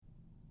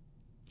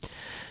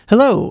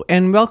Hello,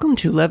 and welcome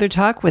to Leather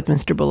Talk with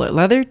Mr. Bullet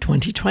Leather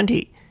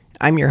 2020.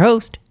 I'm your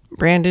host,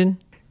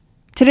 Brandon.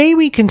 Today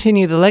we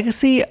continue the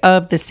legacy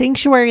of the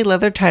Sanctuary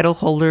Leather title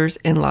holders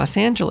in Los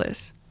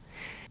Angeles.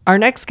 Our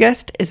next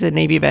guest is a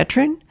Navy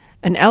veteran,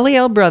 an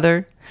LEL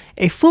brother,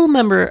 a full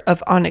member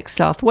of Onyx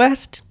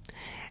Southwest,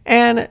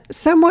 and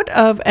somewhat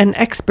of an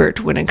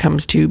expert when it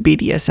comes to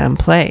BDSM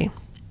play.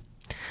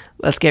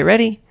 Let's get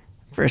ready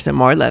for some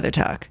more Leather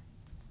Talk.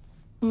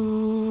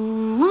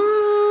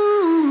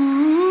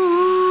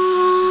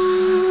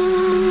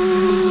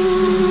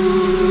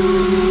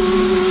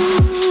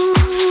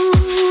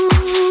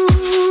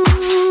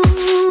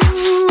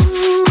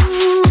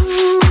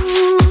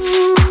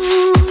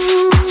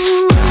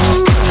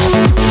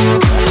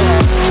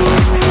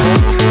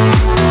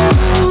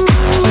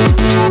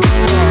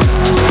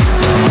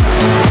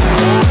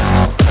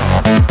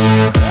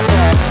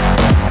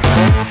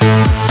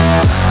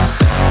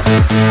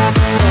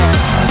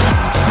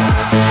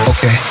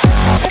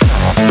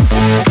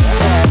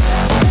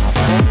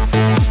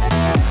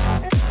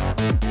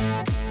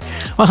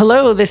 Well,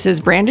 hello, this is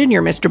Brandon,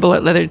 your Mr.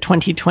 Bullet Leather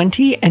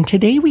 2020, and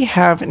today we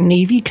have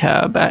Navy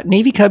Cub.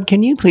 Navy Cub,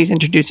 can you please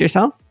introduce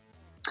yourself?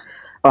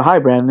 Hi,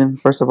 Brandon.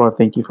 First of all,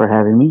 thank you for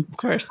having me. Of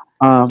course.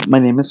 My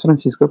name is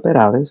Francisco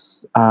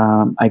Perales.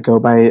 I go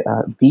by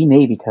the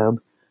Navy Cub.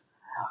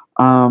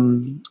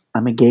 I'm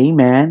a gay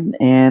man,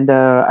 and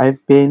I've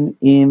been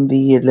in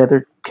the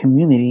leather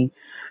community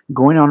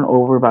going on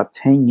over about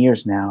 10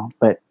 years now,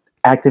 but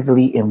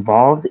actively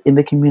involved in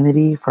the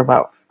community for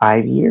about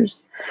 5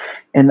 years.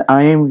 And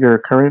I am your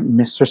current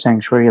Mr.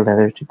 Sanctuary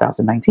Leather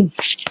 2019.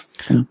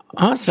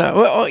 Awesome.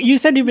 Well, you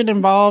said you've been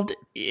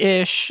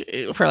involved-ish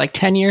for like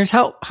 10 years.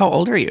 How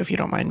old are you, if you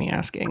don't mind me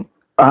asking?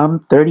 I'm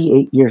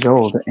 38 years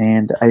old,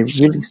 and I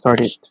really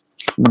started,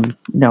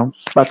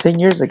 about 10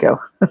 years ago.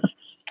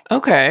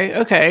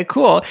 Okay,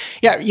 cool.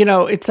 Yeah,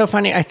 it's so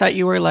funny. I thought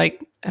you were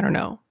like, I don't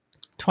know,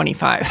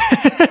 25.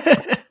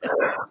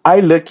 I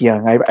look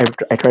young.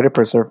 I try to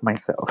preserve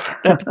myself.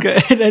 That's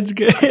good. That's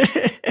good.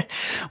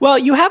 Well,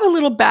 you have a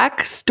little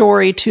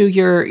backstory to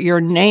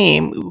your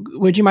name.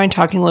 Would you mind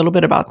talking a little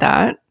bit about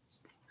that?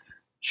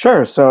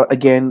 Sure. So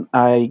again,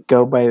 I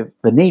go by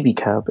the Navy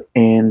Cub,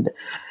 and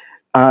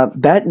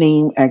that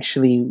name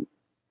actually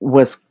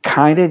was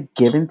kind of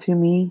given to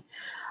me.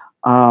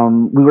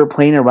 We were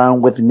playing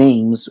around with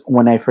names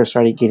when I first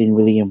started getting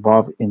really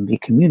involved in the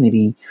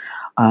community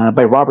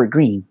by Robert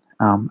Greene.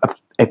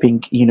 I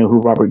think you know who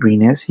Robert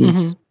Greene is.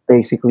 He's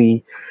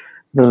basically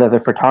the leather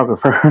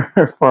photographer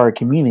for our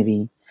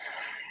community.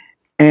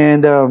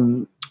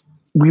 And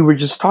we were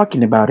just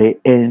talking about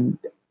it, and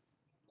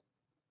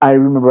I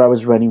remember I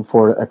was running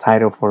for a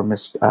title for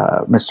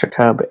Mr.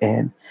 Cub,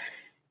 and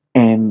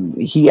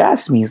he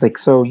asked me, he's like,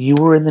 "So you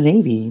were in the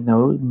Navy,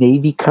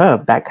 Navy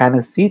Cub, that kind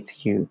of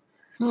suits you."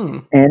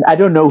 And I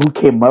don't know who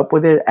came up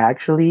with it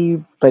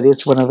actually, but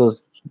it's one of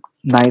those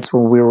nights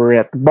when we were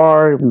at the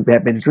bar, we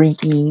had been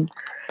drinking,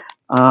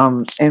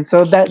 and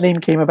so that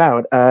name came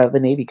about, the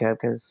Navy Cub,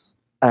 because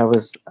I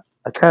was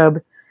a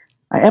Cub.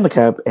 I am a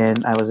Cub,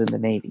 and I was in the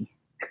Navy.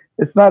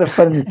 It's not a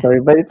funny story,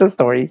 but it's a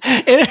story.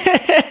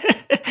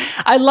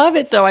 I love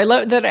it, though. I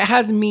love that it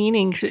has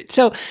meaning.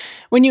 So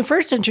when you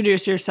first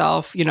introduced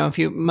yourself, a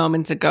few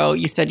moments ago,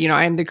 you said,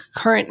 I am the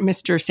current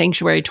Mr.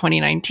 Sanctuary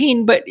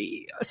 2019. But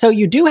so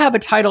you do have a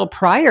title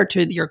prior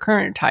to your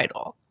current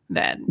title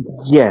then.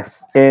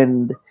 Yes.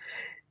 And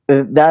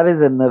that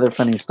is another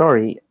funny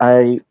story.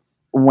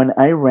 When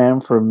I ran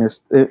for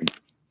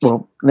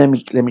well, let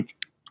me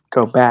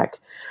go back.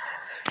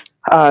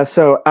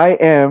 So I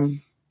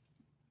am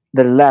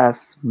the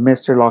last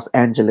Mr. Los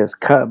Angeles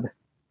Cub,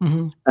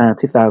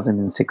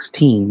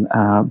 2016.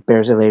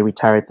 Bears LA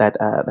retired that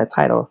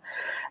title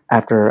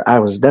after I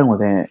was done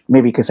with it.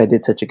 Maybe because I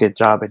did such a good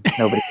job and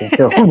nobody can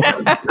fill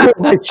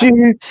my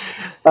shoes.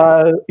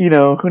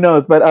 Who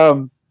knows? But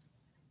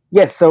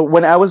yes. So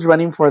when I was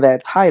running for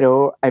that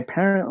title,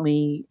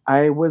 apparently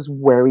I was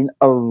wearing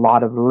a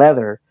lot of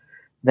leather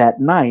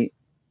that night,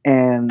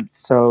 and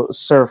so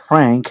Sir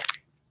Frank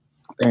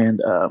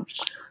and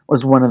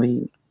was one of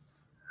the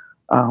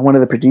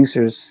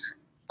producers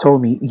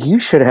told me, "You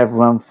should have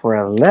run for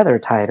a leather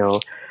title.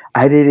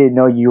 I didn't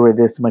know you were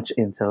this much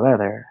into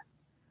leather."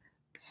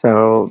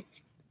 So,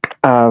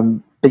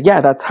 but yeah,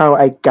 that's how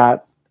I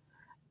got.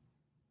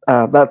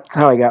 My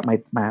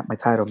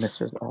title,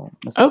 Mister.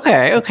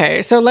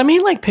 Okay. So let me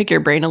pick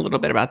your brain a little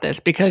bit about this,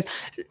 because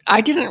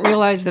I didn't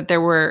realize that there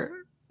were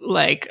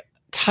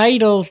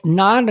titles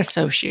not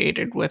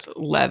associated with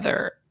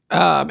leather.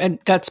 And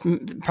that's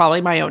probably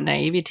my own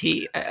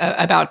naivety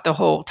about the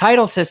whole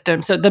title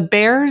system. So the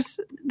Bears,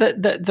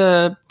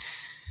 the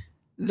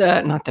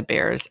not the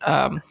Bears,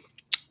 the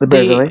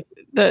Bears LA,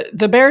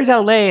 the Bears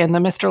LA and the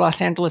Mr.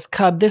 Los Angeles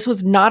Cub. This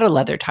was not a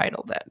leather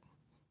title then.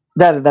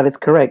 That is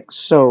correct.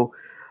 So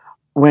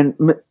when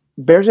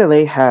Bears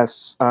LA had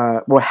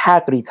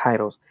three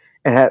titles.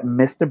 It had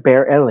Mr.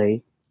 Bear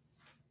LA,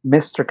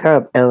 Mr.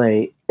 Cub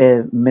LA,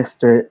 and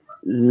Mr.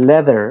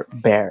 Leather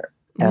Bear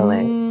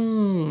LA.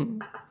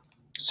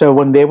 So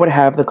when they would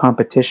have the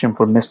competition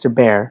for Mr.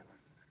 Bear,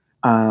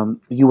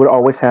 You would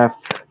always have,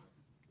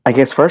 I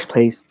guess, first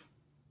place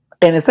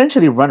and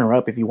essentially runner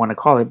up, if you want to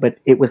call it. But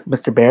it was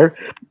Mr. Bear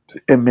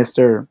and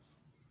Mr.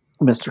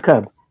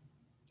 Cub.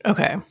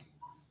 Okay.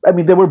 I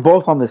mean, they were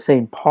both on the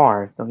same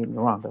par. Don't get me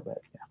wrong, but yeah.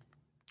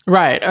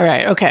 Right. All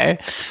right. Okay.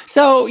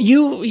 So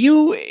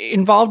you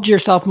involved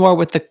yourself more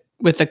with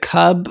the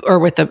cub or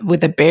with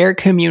the bear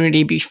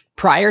community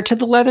prior to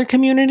the leather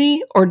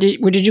community, or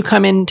did you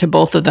come into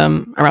both of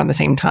them around the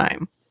same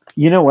time?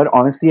 You know what?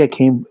 Honestly, I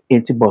came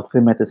into both of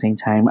them at the same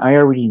time. I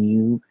already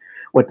knew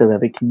what the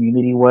leather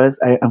community was.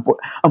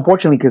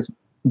 Unfortunately, because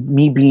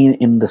me being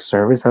in the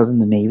service, I was in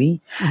the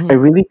Navy. I Hmm.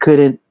 really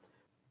couldn't,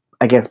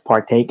 I guess,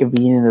 partake of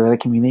being in the leather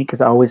community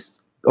because I was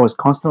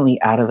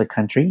constantly out of the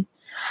country.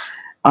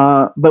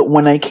 But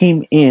when I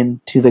came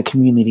into the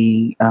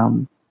community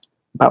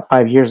about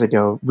 5 years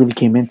ago, really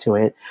came into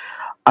it,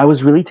 I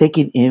was really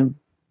taken in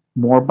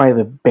more by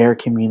the bear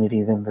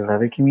community than the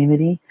leather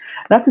community.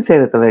 Not to say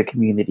that the leather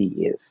community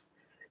is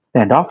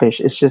standoffish.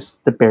 It's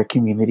just the bear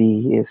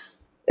community is,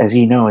 as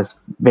you know, is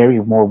very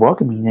more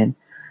welcoming, and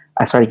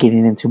I started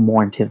getting into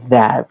more into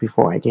that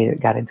before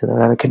got into the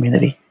leather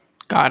community.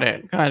 Got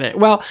it. Got it.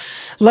 Well,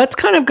 let's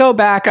kind of go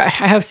back. I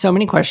have so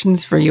many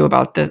questions for you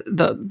about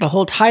the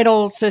whole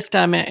title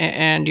system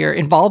and your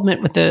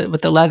involvement with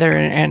the leather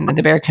and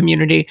the bear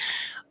community.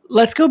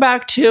 Let's go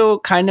back to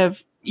kind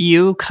of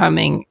you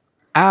coming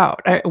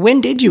out. When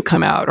did you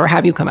come out, or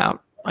have you come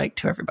out like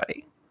to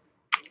everybody?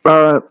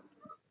 Uh,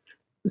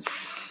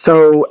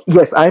 so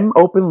yes, I'm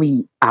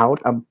openly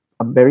out. I'm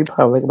very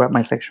public about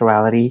my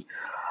sexuality.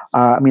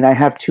 I mean, I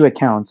have two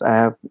accounts. I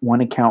have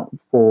one account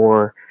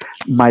for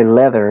my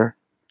leather.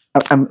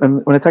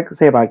 When I talk to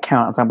say about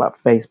account, I'm talking about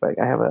Facebook.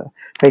 I have a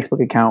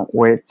Facebook account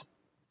where it's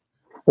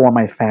for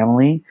my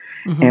family,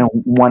 Hmm. and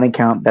one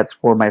account that's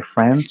for my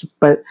friends.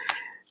 But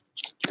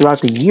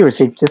throughout the years,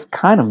 they've just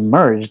kind of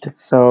merged.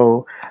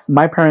 So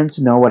my parents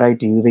know what I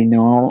do. They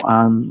know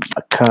I'm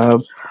a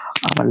cub.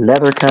 I'm a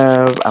leather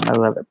cub. I'm a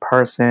leather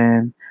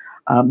person.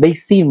 They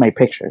see my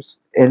pictures,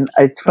 and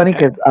it's funny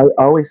Okay. because I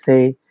always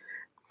say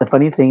the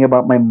funny thing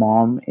about my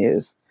mom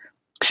is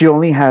she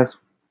only has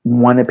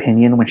one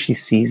opinion when she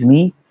sees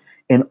me,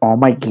 and all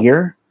my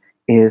gear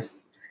is,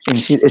 and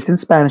it's in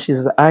Spanish. She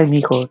says, "Ay,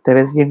 mijo, te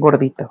ves bien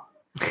gordito,"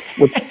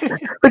 which,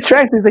 which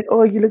translates like,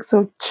 "Oh, you look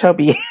so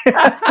chubby."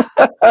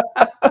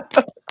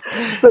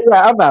 So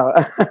yeah, I'm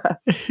out.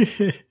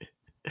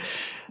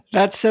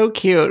 That's so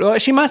cute. Well,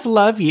 she must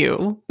love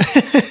you.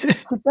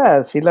 She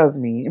does. She loves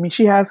me. I mean,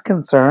 she has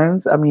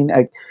concerns. I mean,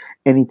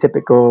 any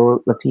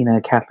typical Latina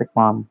Catholic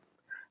mom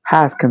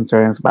has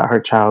concerns about her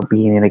child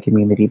being in a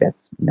community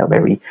that's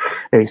very,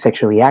 very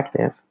sexually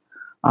active.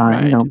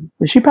 Right.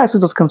 She passes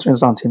those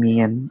concerns on to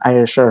me, and I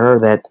assure her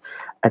that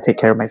I take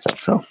care of myself.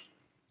 So,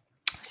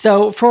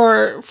 So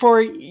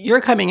for your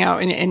coming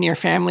out and your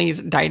family's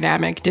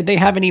dynamic, did they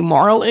have any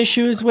moral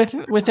issues with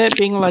it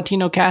being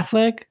Latino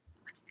Catholic?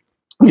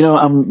 you know,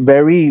 I'm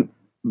very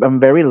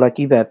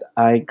lucky that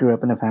I grew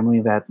up in a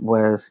family that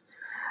was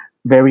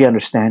very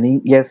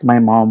understanding. Yes, my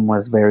mom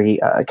was very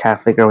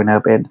Catholic growing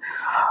up, and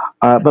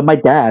but my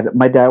dad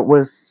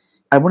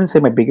was, I wouldn't say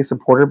my biggest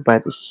supporter,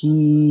 but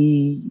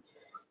he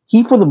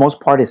for the most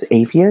part is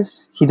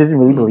atheist. He doesn't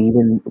really Mm. believe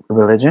in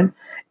religion,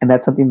 and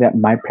that's something that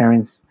my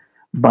parents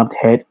bumped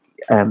head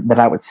that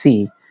I would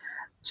see.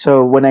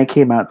 So when I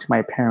came out to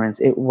my parents,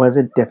 it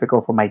wasn't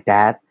difficult for my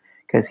dad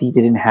because he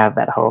didn't have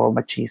that whole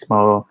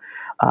machismo.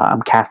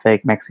 I'm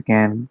Catholic,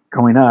 Mexican,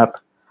 growing up.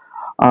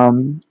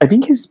 I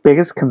think his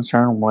biggest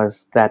concern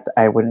was that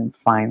I wouldn't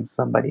find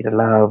somebody to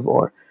love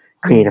or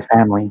create Mm. a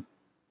family.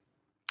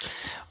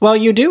 Well,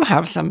 you do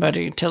have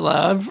somebody to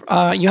love.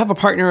 You have a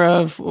partner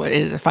of what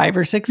is it, 5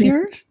 or 6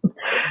 years?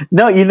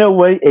 No, you know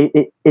what?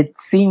 It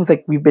seems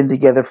like we've been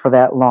together for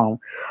that long.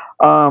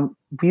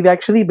 We've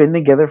actually been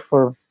together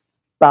for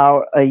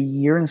about a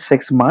year and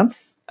 6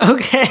 months. But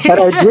Okay.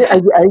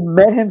 I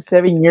met him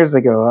 7 years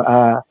ago.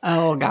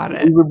 Oh, got We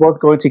it. were both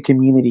going to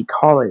community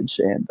college,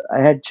 and I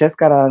had just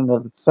got out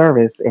of the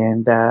service,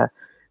 and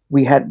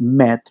we had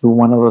met through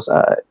one of those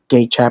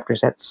gay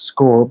chapters at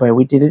school, but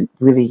we didn't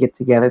really get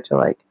together till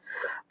like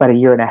about a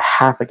year and a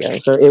half ago.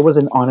 So it was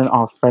an on and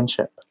off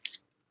friendship.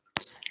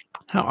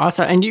 How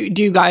awesome! And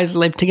do you guys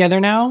live together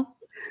now?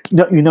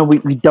 No,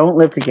 we don't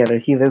live together.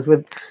 He lives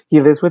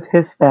with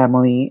his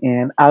family,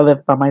 and I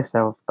live by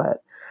myself.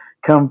 But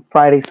come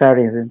Friday,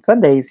 Saturdays, and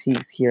Sundays, he's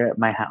here at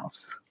my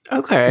house.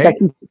 In fact, Okay.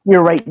 he's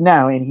here right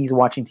now, and he's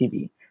watching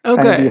TV, Oh,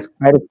 trying to be as good.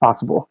 quiet as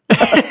possible.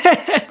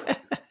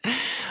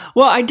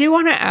 Well, I do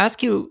want to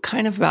ask you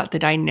kind of about the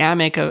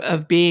dynamic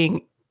of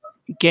being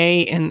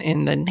gay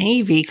in the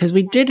Navy, because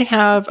we did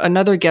have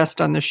another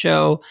guest on the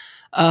show.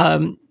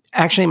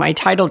 Actually, my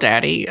title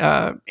daddy,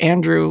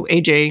 Andrew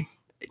AJ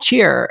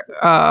Cheer,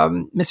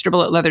 Mr.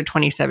 Bullet Leather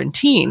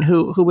 2017,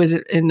 who was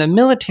in the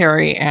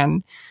military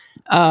and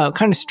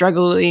kind of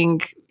struggling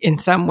in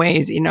some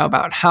ways,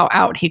 about how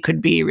out he could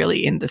be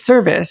really in the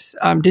service.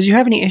 Did you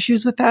have any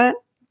issues with that?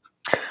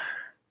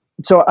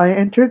 So I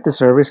entered the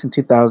service in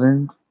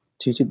 2000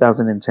 to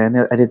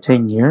 2010. I did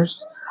 10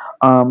 years.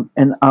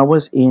 And I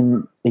was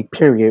in a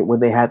period where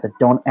they had the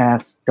 "Don't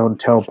ask, don't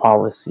tell"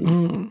 policy,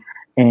 Mm.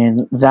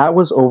 and that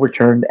was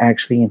overturned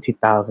actually in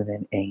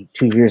 2008,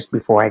 2 years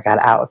before I got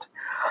out.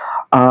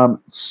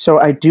 So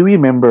I do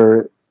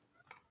remember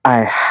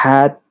I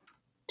had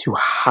to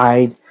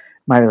hide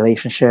my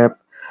relationship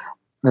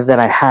that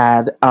I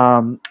had,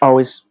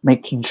 always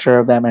making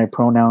sure that my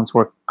pronouns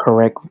were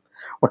correct,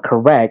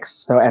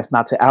 so as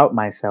not to out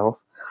myself.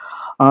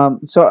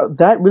 So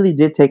that really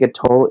did take a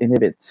toll in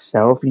of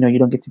itself. You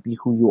don't get to be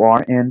who you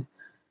are, and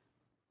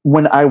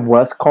when I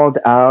was called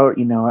out,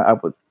 I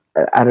would.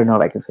 I don't know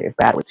if I can say a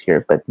bad words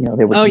here, but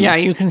they would Oh be yeah,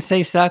 you can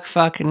say suck,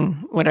 fuck, and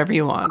whatever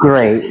you want.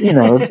 great.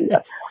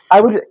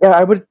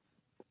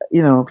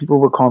 People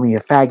would call me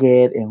a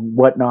faggot and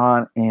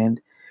whatnot, and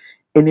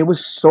it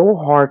was so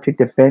hard to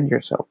defend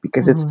yourself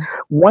because it's Mhm.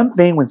 one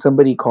thing when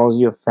somebody calls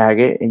you a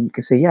faggot and you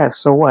can say, yeah,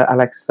 so what? I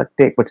like to suck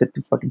dick. What's it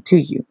to fucking to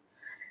you?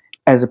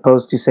 As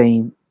opposed to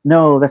saying,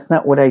 no, that's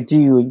not what I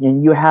do.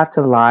 And you have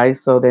to lie.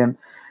 So then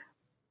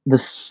the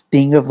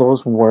sting of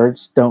those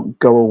words don't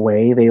go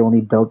away. They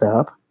only build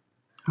up.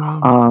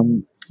 Wow.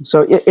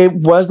 So it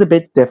was a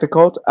bit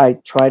difficult. I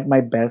tried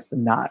my best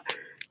not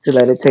to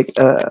let it take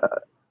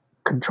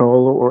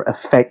control or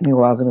affect me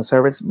while I was in the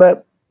service,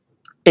 but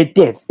it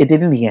did. It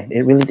did in the end.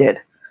 It really did.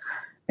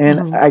 And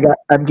Mhm.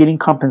 I'm getting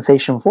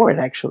compensation for it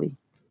actually.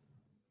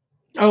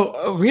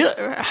 Oh, really?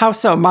 How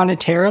so?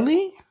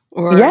 Monetarily,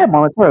 Yeah, or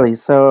monetarily.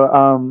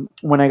 So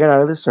when I got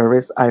out of the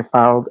service, I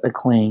filed a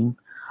claim.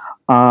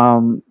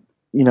 Um,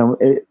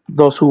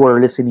 those who are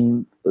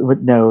listening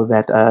would know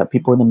that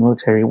people in the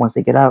military, once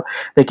they get out,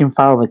 they can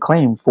file a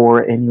claim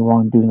for any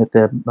wrongdoing that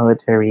the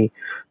military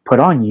put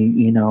on you.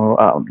 You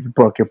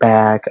broke your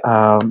back.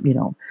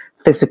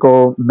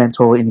 Physical,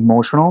 mental, and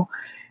emotional.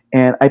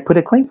 And I put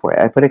a claim for it.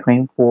 I put a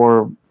claim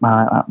for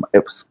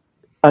it was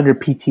under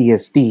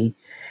PTSD,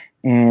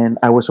 and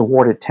I was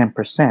awarded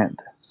 10%.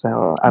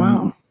 So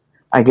wow.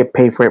 I get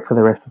paid for it for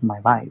the rest of my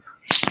life.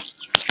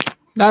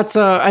 That's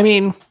I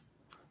mean,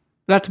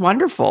 that's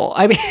wonderful.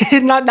 I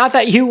mean, not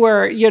that you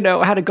were,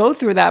 had to go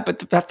through that, but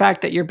the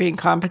fact that you're being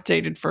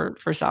compensated for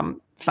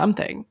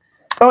something.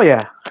 Oh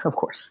yeah, of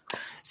course.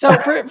 So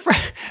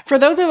for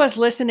those of us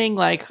listening,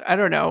 like, I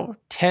don't know,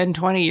 10,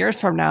 20 years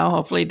from now,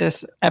 hopefully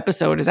this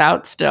episode is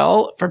out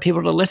still for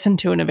people to listen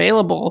to and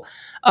available.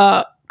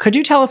 Could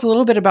you tell us a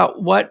little bit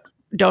about what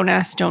Don't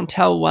Ask, Don't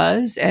Tell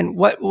was, and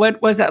what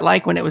was that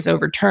like when it was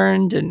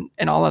overturned and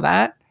all of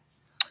that?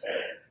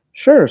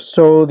 Sure.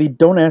 So the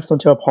 "Don't Ask,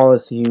 Don't Tell"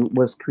 policy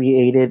was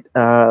created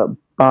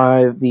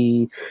by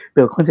the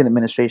Bill Clinton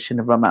administration,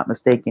 if I'm not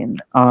mistaken,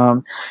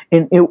 and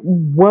it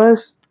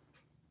was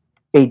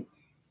a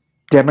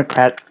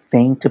Democrat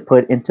thing to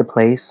put into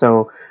place,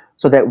 so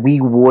that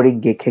we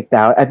wouldn't get kicked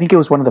out. I think it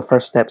was one of the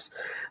first steps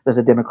that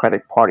the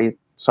Democratic Party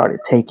started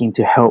taking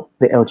to help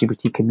the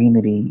LGBT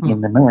community Hmm.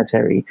 in the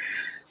military.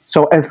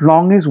 So as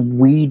long as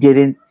we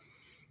didn't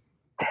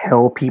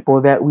tell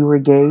people that we were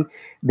gay,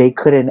 they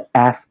couldn't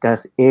ask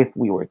us if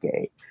we were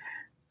gay.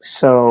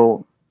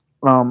 So,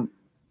 um,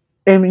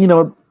 and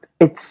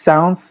it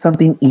sounds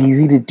something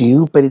easy to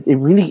do, but it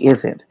really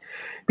isn't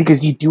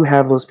because you do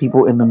have those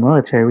people in the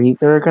military.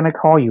 They're gonna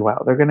call you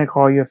out. They're gonna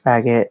call you a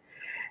faggot,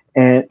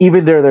 and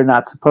even though they're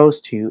not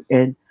supposed to.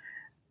 And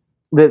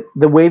the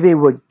way they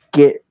would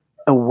get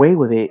away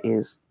with it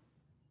is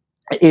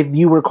if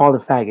you were called a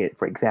faggot,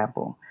 for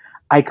example,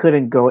 I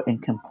couldn't go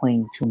and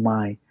complain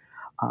to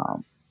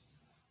um,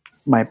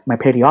 my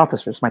petty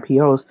officers, my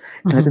POs,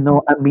 and let them Hmm.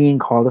 know I'm being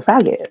called a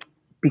faggot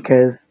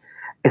because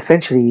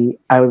essentially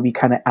I would be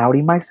kind of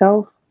outing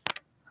myself.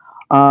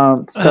 So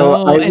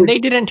Oh, I and would. they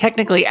didn't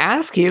technically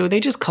ask you; they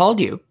just called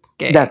you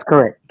gay. That's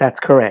correct. That's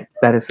correct.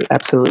 That is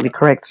absolutely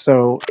correct.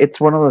 So it's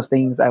one of those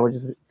things I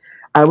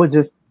would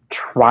just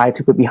try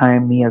to put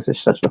behind me as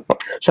just shut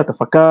the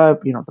fuck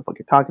up. You know what the fuck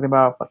you're talking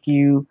about. Fuck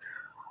you.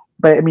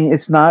 But I mean,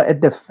 it's not a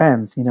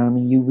defense. I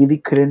mean, you really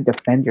couldn't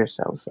defend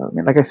yourself. So I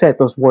mean, like I said,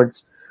 those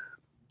words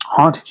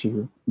haunted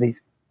you. They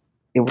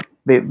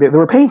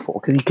were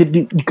painful because you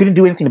couldn't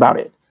do anything about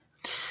it.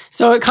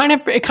 So it kind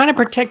of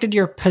protected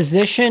your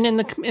position in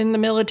the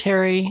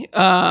military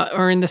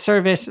or in the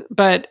service,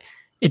 but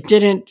it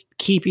didn't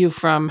keep you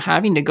from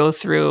having to go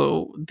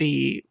through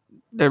the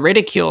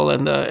ridicule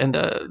and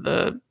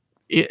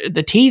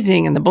the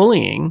teasing and the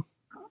bullying.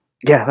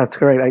 Yeah, that's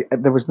correct.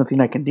 There was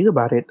nothing I can do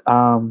about it.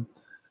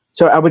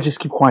 So I would just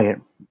keep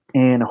quiet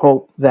and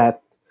hope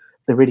that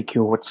the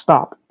ridicule would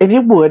stop, and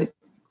it would.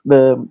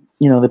 The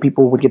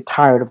people would get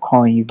tired of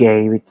calling you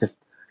gay because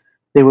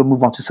they would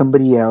move on to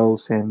somebody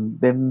else, and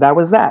then that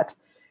was that.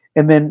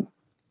 And then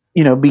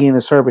being in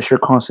the service, you're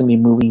constantly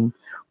moving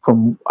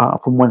from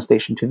one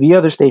station to the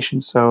other station,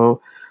 so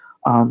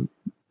um,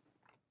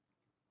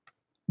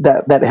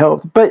 that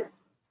helped. But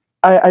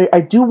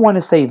I do want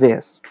to say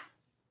this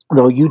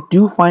though: you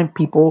do find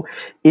people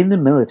in the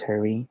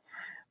military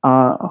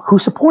who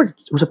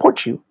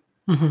support you.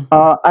 Hmm.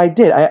 I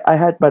did. I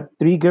had about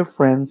three good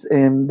friends,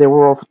 and they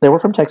were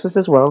from Texas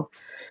as well.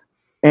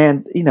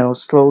 And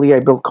slowly I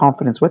built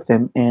confidence with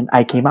them, and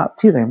I came out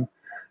to them.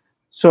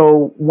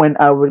 So when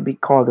I would be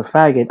called a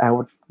faggot, I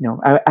would,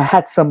 I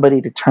had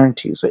somebody to turn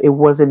to, so it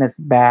wasn't as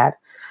bad.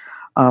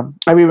 I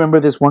remember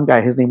this one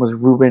guy. His name was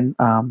Ruben.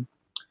 I'm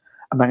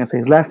not gonna say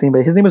his last name,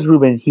 but his name was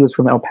Ruben. He was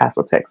from El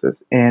Paso,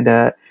 Texas,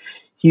 and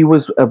he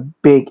was a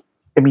big.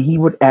 I mean, he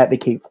would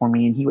advocate for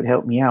me and he would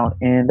help me out.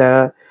 And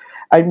I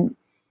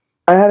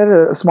I had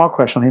a small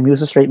crush on him. He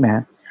was a straight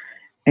man,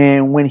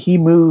 and when he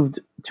moved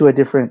to a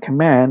different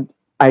command,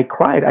 I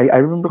cried. I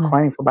remember Hmm.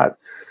 crying for about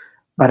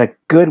a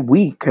good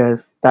week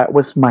because that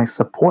was my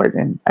support,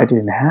 and I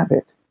didn't have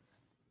it.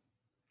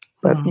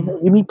 But Um,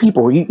 you meet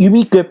people. You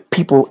meet good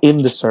people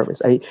in the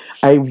service.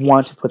 I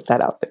want to put that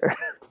out there.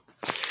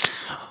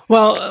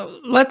 well,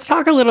 let's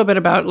talk a little bit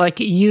about like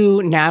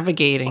you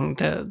navigating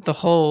the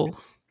whole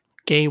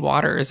gay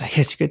waters, I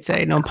guess you could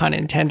say. No pun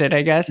intended,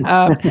 I guess.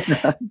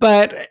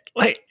 But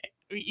like,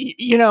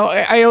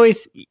 I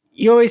always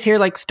you always hear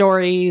like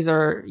stories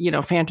or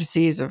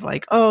fantasies of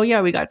like, oh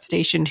yeah, we got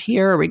stationed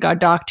here or we got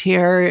docked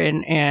here,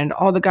 and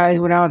all the guys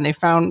went out and they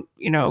found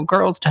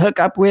girls to hook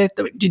up with.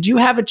 Did you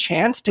have a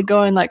chance to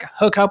go and like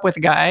hook up with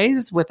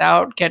guys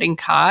without getting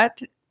caught?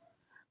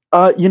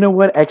 You know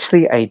what?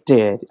 Actually, I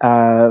did.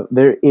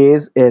 There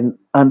is an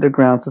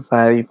underground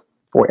society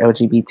for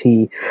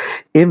LGBT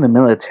in the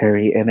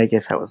military, and I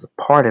guess I was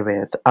a part of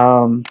it.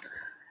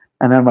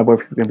 I know my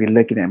boyfriend's gonna be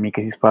looking at me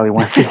because he's probably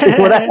wants to hear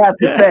what I have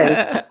to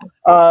say.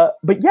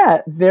 But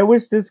yeah, there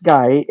was this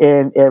guy,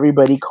 and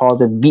everybody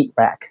called him Meat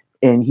Rack,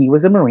 and he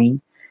was a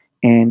Marine,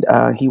 and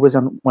he was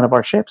on one of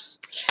our ships.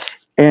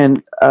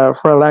 And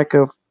for a lack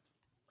of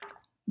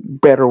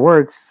better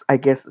words, I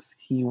guess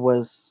he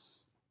was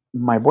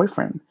my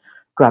boyfriend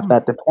throughout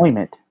that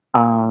deployment.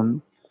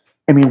 Um,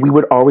 I mean, we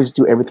would always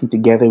do everything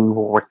together. We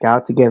would work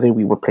out together.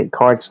 We would play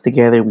cards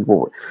together. We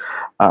would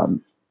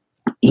um,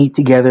 eat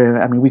together.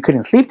 I mean, we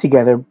couldn't sleep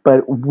together,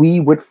 but we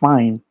would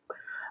find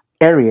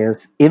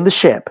areas in the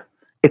ship.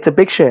 It's a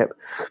big ship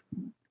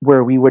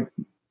where we would,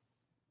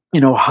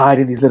 hide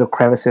in these little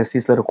crevices,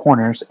 these little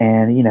corners,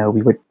 and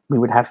we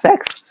would have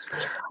sex.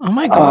 Oh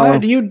my Uh,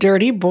 god, you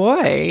dirty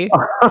boy.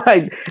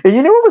 and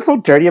you know what was so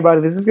dirty about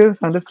it? This is gonna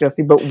sound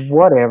disgusting, but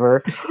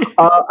whatever.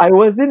 I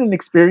wasn't an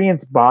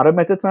experienced bottom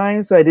at the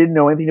time, so I didn't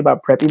know anything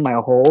about prepping my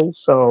hole.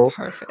 So,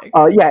 Perfect.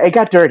 yeah, it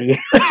got dirty.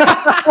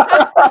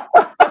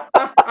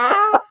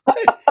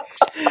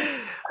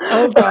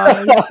 Oh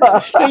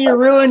gosh. So you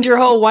ruined your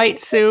whole white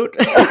suit.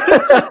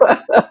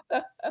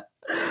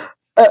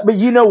 But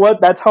you know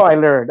what? That's how I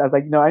learned. I was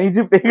like, no, I need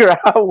to figure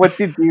out what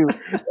to do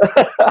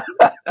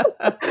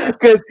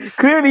because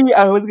clearly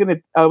I was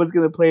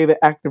gonna play the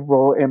active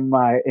role in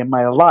my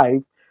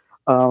life.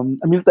 I mean,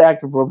 it's the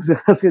active role.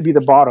 That's gonna be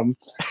the bottom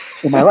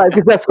in my life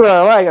because that's what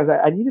I like. I was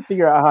like, I need to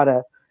figure out how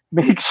to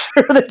make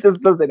sure that this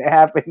doesn't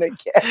happen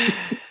again.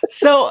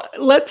 So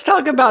let's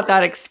talk about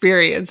that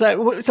experience.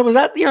 So was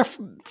that your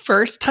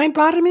first time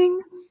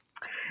bottoming?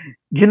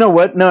 You know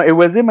what? No, it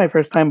wasn't my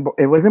first time.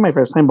 It wasn't my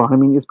first time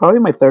bottoming. It's probably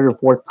my third or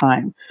fourth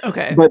time.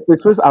 Okay. But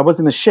I was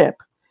in a ship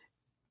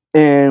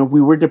and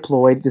we were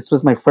deployed. This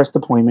was my first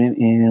deployment,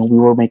 and we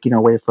were making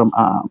our way from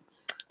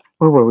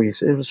where were we?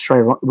 It was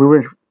Sri. We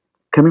were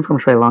coming from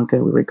Sri Lanka.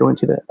 We were going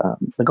to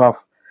the Gulf,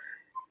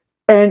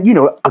 and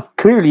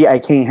clearly I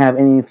can't have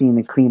anything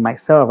to clean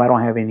myself. I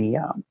don't have any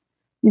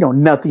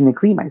nothing to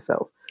clean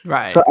myself. So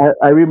Right.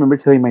 I remember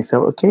telling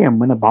myself, okay, I'm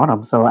gonna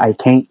bottom, so I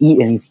can't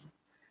eat anything.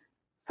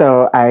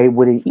 So I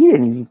wouldn't eat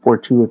anything for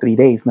 2 or 3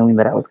 days, knowing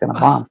that I was gonna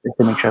bomb just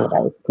to make sure that I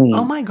was Oh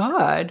clean. my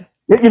god.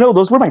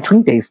 Those were my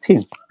treat days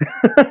too.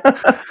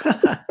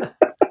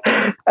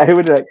 I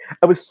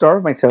would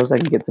starve myself so I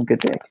could get some good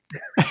dick.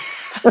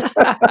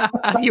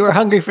 You were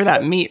hungry for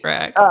that meat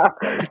rack.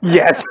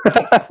 Yes.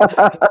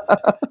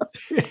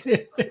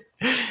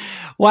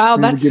 Wow,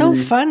 We were that's so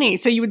getting funny.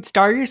 So you would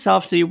starve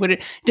yourself so you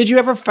wouldn't. Did you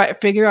ever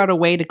figure out a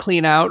way to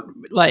clean out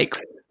like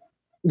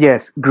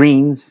yes,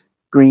 greens,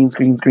 greens,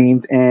 greens,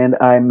 greens, and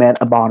I met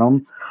a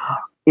bottom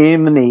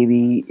in the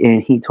Navy,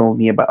 and he told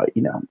me about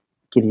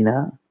getting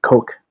a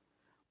Coke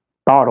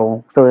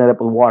bottle, filling it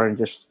up with water, and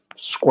just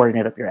squirting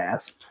it up your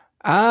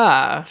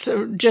ass.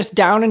 so just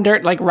down in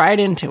dirt like right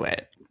into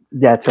it?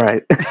 That's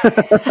right.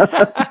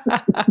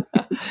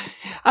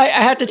 I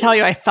had to tell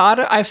you, I've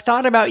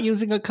thought about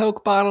using a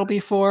Coke bottle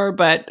before,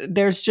 but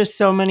there's just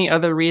so many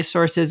other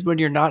resources when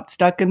you're not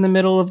stuck in the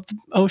middle of the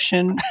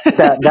ocean.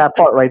 that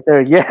part right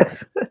there.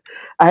 Yes,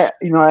 I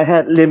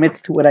had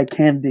limits to what I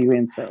can do,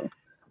 and so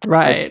I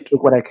Right.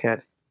 took what I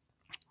could.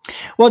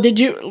 Well, did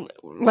you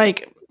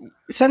like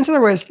since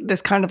there was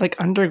this kind of like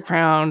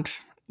underground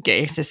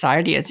gay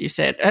society, as you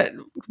said?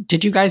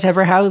 Did you guys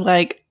ever have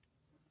like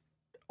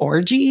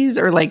orgies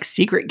or like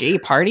secret gay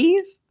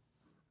parties?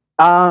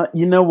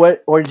 You know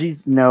what? Orgies?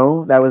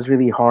 No, that was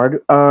really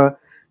hard.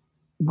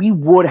 We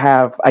would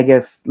have, I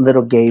guess,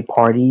 little gay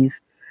parties.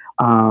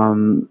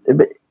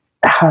 But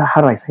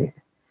how do I say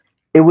it?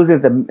 It was a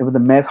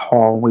mess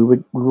hall. We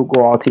would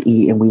go all to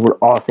eat, and we would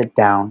all sit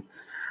down.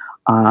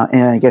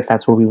 And I guess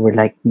that's where we would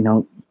like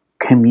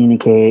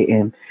communicate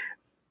and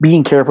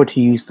being careful to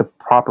use the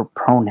proper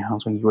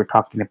pronouns when you were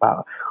talking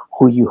about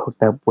who you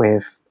hooked up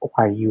with.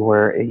 while you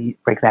were,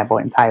 for example,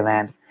 in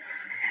Thailand.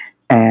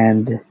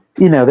 And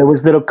there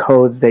was little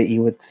codes that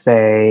you would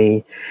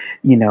say,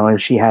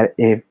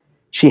 if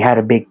she had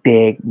a big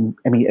dick,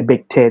 I mean a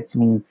big tits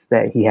means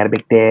that he had a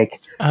big dick,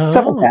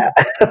 stuff like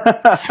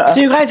Oh. So that.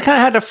 you guys kind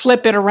of had to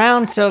flip it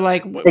around. So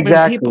like when people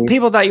Exactly,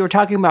 people thought you were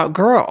talking about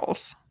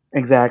girls.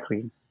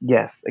 exactly,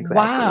 yes, exactly.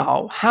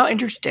 Wow, how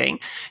interesting.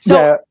 So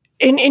Yeah,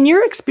 in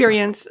your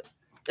experience,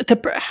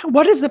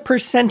 what is the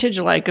percentage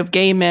like of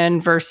gay men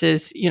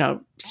versus,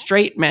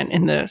 straight men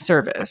in the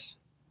service?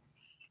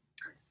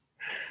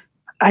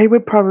 I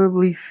would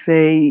probably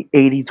say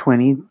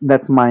 80-20.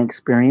 That's my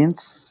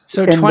experience.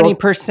 So And those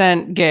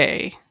 20%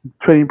 gay.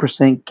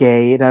 20%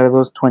 gay, and out of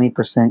those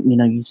 20%,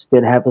 you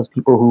still have those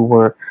people who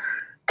were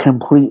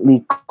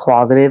completely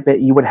closeted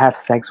that you would have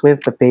sex with,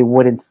 but they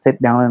wouldn't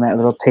sit down at that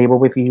little table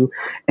with you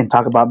and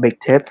talk about big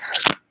tits.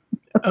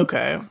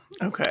 Okay.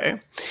 Okay.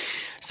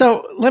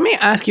 So let me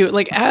ask you,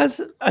 like,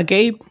 as a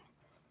gay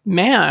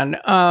man,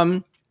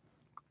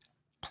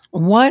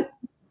 what,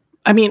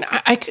 I mean,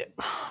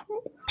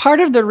 part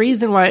of the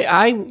reason why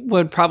I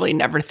would probably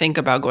never think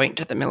about going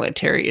to the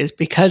military is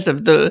because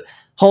of the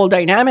whole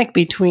dynamic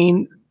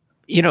between,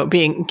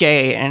 being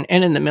gay and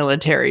in the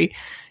military.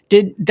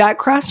 Did that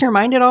cross your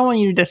mind at all when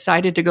you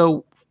decided to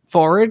go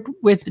forward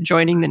with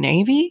joining the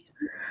Navy?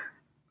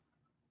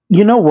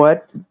 You know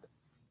what?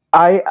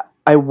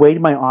 I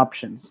weighed my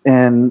options,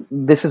 and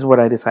this is what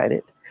I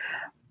decided.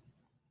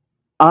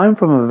 I'm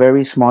from a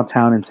very small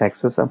town in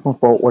Texas. I'm from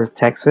Fort Worth,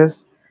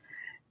 Texas,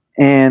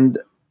 and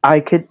I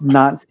could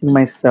not see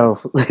myself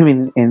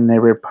living in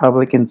a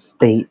Republican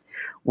state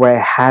where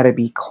I had to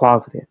be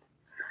closeted.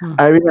 Hmm.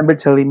 I remember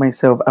telling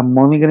myself, I'm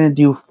only going to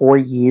do 4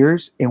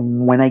 years,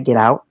 and when I get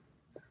out,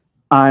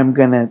 I'm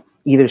going to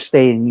either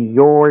stay in New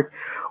York,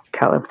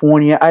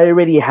 California. I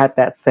already had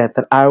that set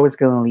that I was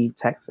going to leave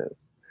Texas.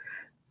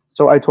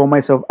 So I told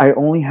myself, I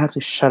only have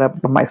to shut up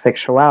about my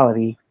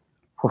sexuality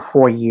for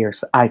 4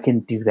 years. I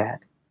can do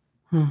that.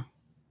 Hmm.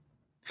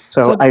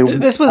 So So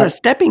this was a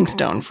stepping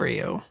stone for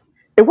you.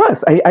 it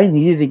was. I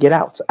needed to get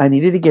out. I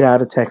needed to get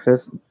out of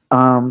Texas.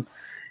 Um,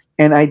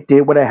 and I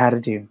did what I had to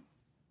do.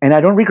 And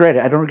I don't regret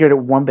it. I don't regret it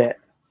one bit.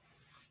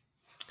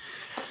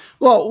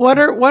 Well, what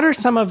are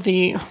some of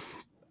the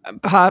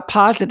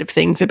positive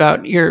things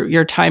about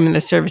your time in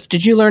the service?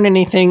 Did you learn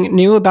anything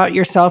new about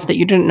yourself that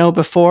you didn't know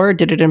before?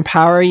 Did it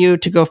empower you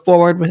to go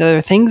forward with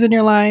other things in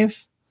your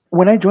life?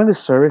 When I joined the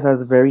service, I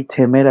was very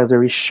timid. I was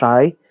very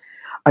shy.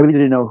 I really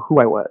didn't know who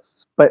I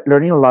was. But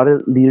learning a lot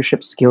of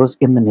leadership skills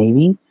in the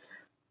Navy,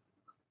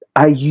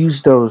 I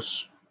used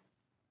those,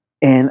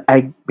 and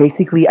I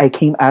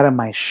came out of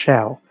my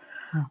shell.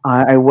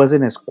 I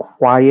wasn't as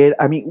quiet.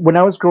 I mean, when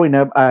I was growing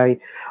up, I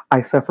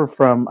suffer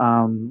from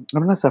I'm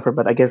not suffer,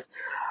 but I guess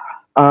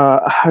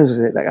how is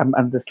it? Like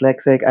I'm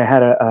dyslexic. I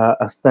had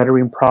a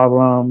stuttering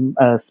problem,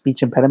 a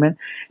speech impediment.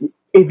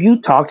 If you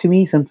talk to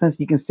me, sometimes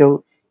you can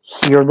still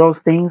hear those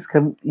things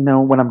come,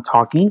 when I'm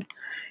talking,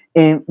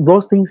 and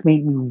those things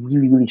made me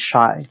really, really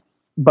shy.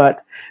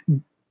 But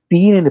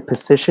being in a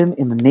position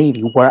in the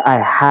Navy where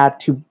I had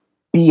to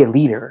be a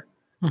leader,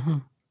 Mm-hmm.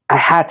 I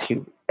had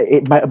to.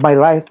 My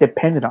life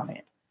depended on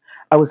it.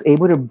 I was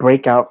able to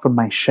break out from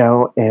my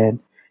shell and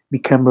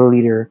become the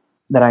leader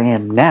that I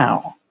am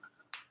now.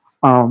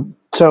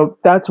 So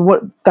that's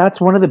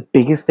one of the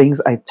biggest things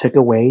I took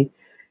away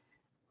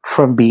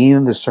from being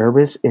in the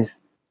service is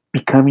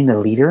becoming a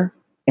leader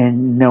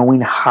and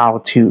knowing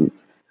how to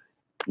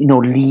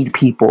lead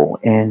people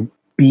and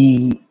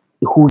be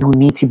who you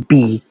need to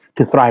be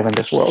to thrive in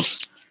this world.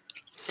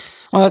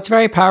 Well, that's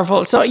very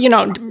powerful. So,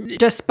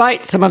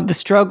 despite some of the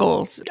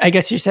struggles, I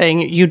guess you're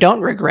saying you don't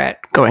regret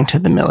going to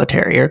the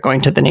military or going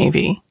to the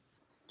Navy.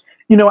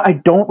 I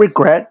don't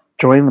regret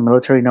joining the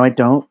military. No, I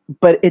don't.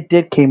 But it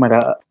did came at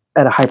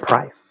a high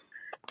price.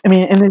 I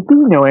mean, and then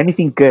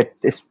anything good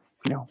is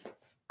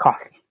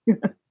costly.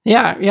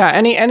 Yeah, yeah.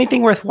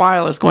 Anything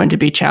worthwhile is going to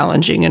be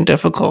challenging and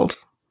difficult.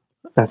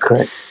 That's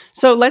correct.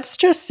 So let's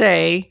just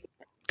say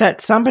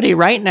that somebody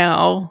right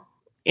now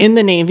in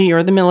the Navy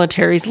or the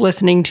military is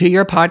listening to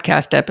your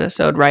podcast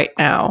episode right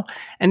now,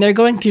 and they're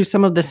going through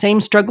some of the same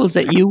struggles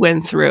that you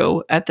went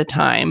through at the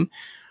time.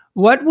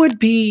 What would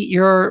be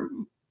your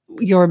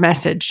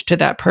message to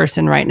that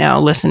person right now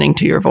listening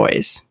to your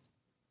voice?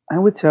 I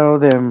would tell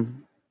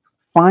them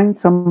find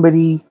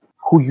somebody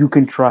who you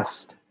can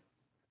trust.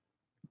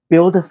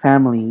 Build a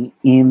family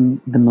in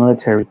the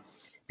military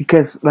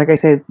because, like I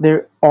said,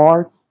 there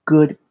are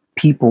good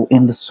people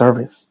in the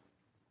service.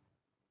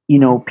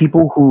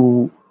 People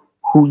who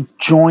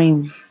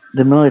join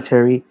the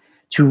military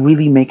to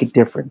really make a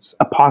difference,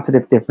 a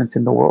positive difference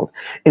in the world.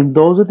 And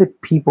those are the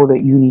people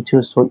that you need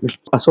to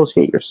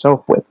associate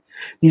yourself with.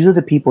 These are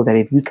the people that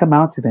if you come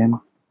out to them,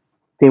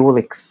 they will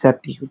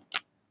accept you,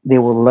 they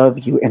will love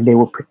you, and they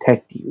will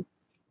protect you.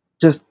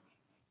 Just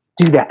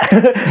do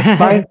that.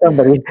 Find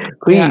somebody,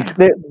 please.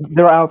 Yeah.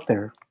 They're out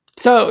there.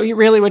 So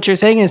really what you're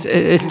saying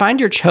is find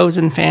your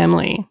chosen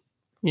family,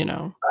 you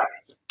know.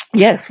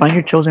 Yes, find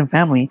your chosen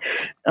family,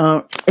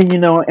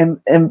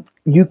 and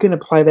you can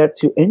apply that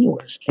to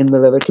anywhere. In the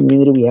leather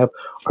community, we have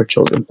our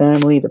chosen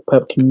family, the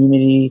pub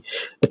community,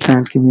 the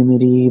trans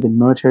community, the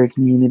military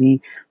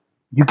community.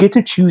 You get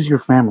to choose your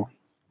family.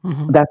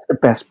 Mhm. That's the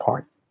best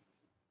part.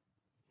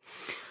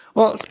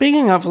 Well,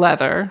 speaking of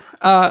leather,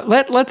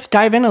 let's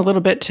dive in a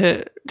little bit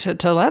to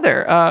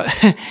leather.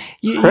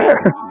 You,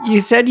 Sure. you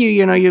said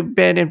you've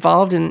been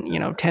involved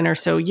in 10 or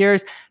so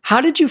years. How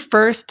did you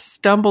first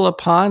stumble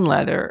upon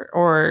leather?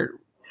 Or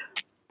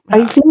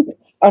I think,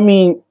 I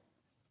mean,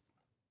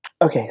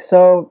 okay,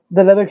 so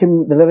the leather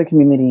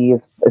community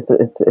is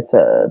it's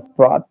a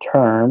broad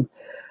term,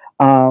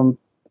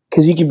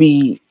 because you could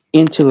be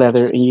into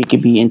leather and you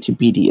could be into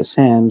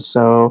BDSM.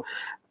 So,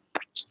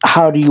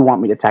 how do you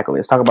want me to tackle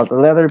this? Talk about the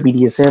leather,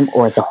 BDSM,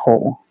 or as a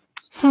whole?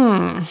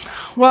 hmm.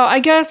 Well, I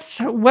guess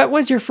what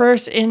was your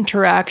first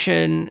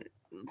interaction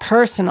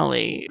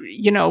personally?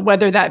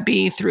 Whether that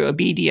be through a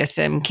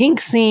BDSM kink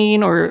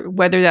scene or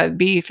whether that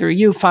be through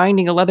you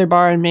finding a leather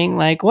bar and being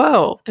like,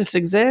 "Whoa, this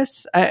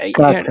exists."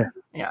 Gotcha.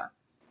 Yeah.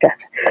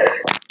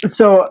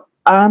 So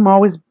I'm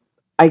always,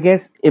 I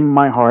guess, in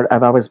my heart,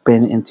 I've always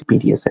been into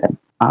BDSM,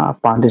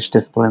 bondage,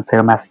 discipline,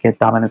 sadomasochism,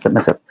 dominant,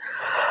 submissive.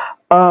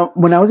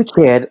 When I was a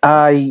kid,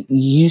 I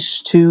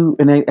used to,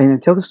 and I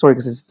tell the story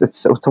because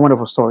it's a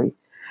wonderful story.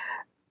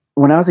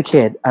 When I was a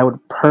kid, I would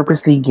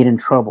purposely get in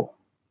trouble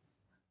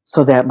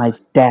so that my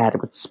dad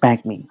would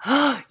spank me.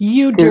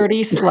 You 'Cause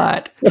dirty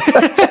slut.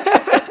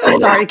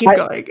 Sorry, keep I,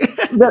 going.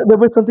 there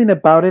was something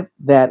about it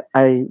that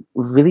I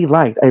really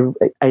liked.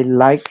 I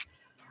liked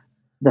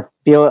the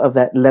feel of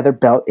that leather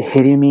belt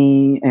hitting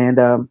me, and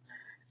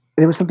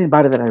there was something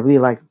about it that I really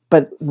liked.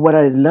 But what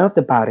I loved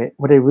about it,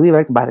 what I really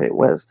liked about it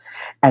was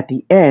at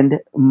the end,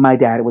 my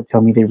dad would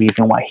tell me the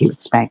reason why he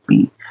would spank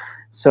me.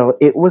 So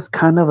it was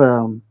kind of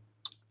the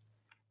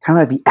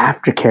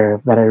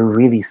aftercare that I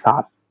really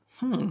sought.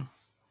 Hmm.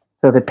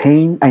 So the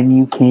pain I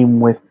knew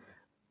came with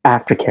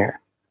aftercare.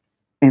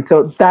 And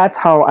so that's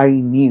how I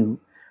knew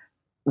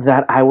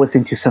that I was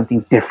into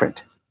something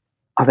different.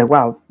 I was like,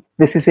 wow,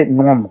 this isn't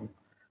normal.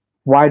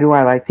 Why do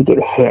I like to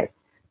get hit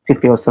to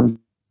feel some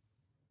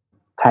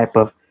type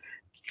of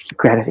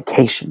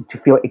gratification, to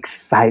feel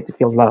excited, to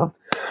feel loved?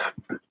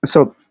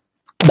 So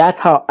that's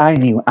how I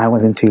knew I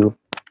was into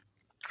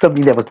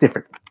something that was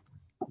different,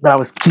 that I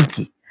was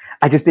kinky.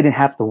 I just didn't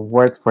have the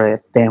words for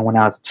it then when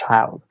I was a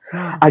child.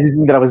 Wow. I just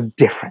knew that I was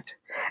different.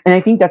 And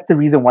I think that's the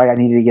reason why I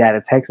needed to get out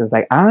of Texas.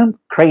 Like, I'm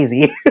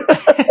crazy.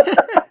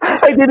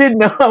 I didn't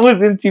know I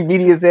was into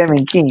BDSM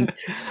and kink.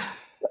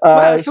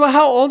 Well, Uh, so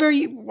how old are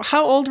you?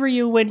 How old were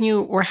you when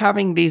you were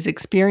having these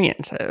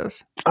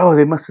experiences? oh,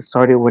 they must have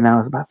started when I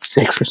was about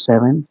 6 or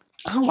 7.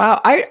 Oh wow.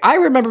 I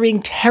remember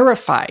being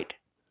terrified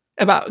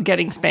about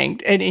getting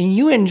spanked and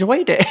you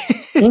enjoyed it.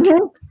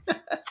 Mm-hmm.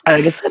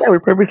 Like I said, I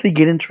would purposely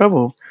get in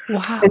trouble, and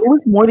it Wow.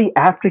 was more the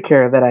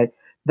aftercare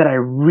that I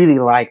really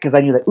liked because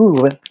I knew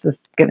that this is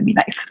gonna be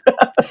nice.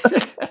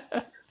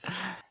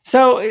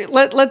 So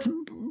let's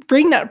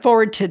bring that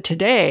forward to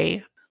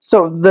today.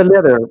 So the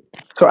leather.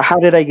 So how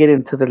did I get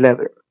into the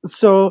leather?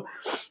 So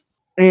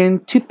in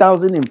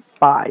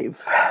 2005,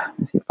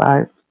 let's see,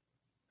 five.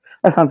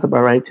 That sounds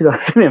about right.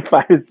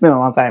 2005. It's been a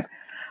long time.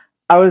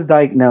 I was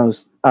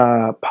diagnosed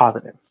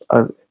positive.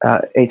 I was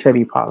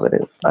HIV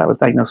positive. I was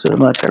diagnosed with the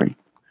military.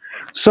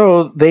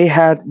 So they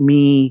had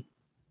me.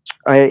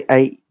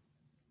 I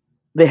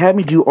they had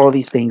me do all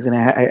these things, and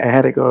I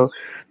had to go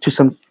to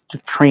some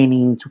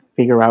training to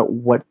figure out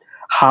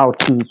how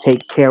to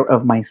take care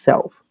of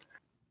myself.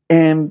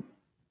 And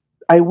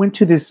I went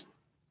to this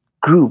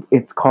group.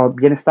 It's called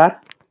Bienestar.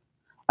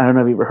 I don't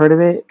know if you've ever heard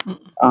of it.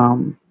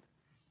 Um,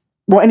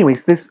 well,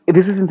 anyways, this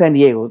is in San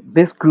Diego.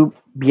 This group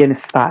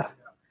Bienestar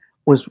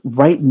was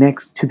right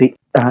next to the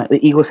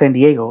Eagle San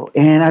Diego,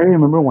 and I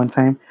remember one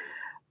time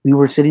we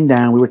were sitting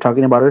down, we were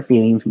talking about our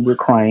feelings, we were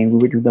crying, we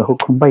were doing the whole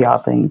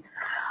kumbaya thing.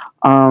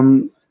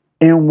 Um,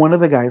 and one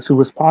of the guys who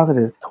was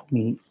positive told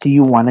me, "Do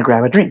you want to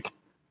grab a drink?"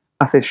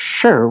 I said,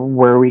 "Sure."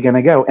 Where are we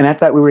gonna go? And I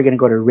thought we were gonna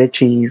go to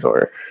Richie's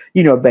or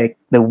the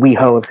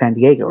WeHo of San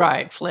Diego.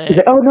 Right, He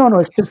said, "Oh flicks. no, no,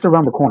 it's just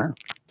around the corner."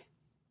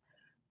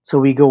 So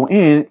we go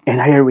in, and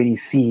I already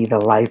see the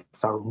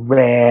lights are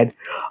red.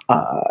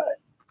 Uh,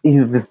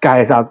 this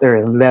guy is out there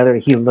in leather.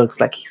 He looks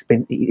like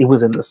he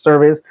was in the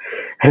service.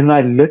 And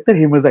I looked at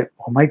him and was like,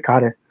 "Oh my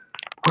God,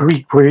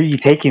 where are you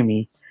taking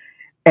me?"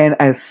 And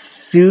as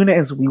soon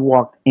as we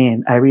walked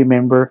in, I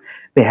remember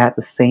they had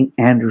the St.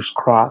 Andrew's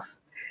cross,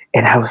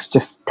 and I was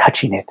just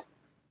touching it.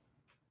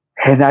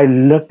 And I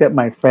looked at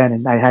my friend,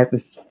 and I had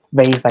this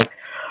face like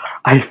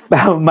I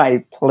found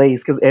my place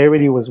because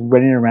everybody was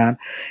running around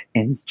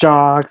in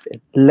jogs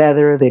and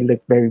leather. They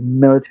looked very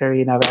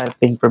military, and I've had a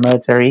thing for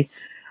military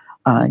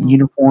Mhm.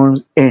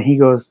 uniforms. And he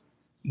goes,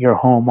 "You're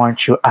home,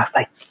 aren't you?" I was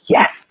like,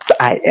 "Yes,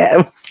 I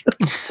am."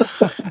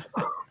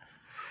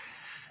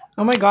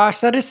 Oh my gosh,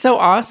 that is so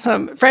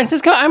awesome.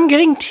 Francisco, I'm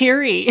getting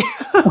teary.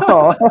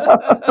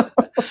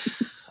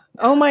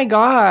 Oh my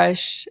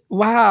gosh.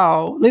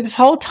 Wow. This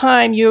whole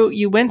time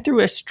you went through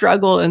a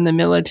struggle in the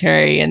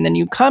military and then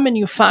you come and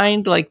you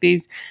find like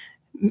these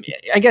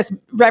I guess,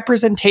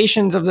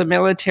 representations of the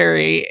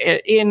military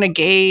in a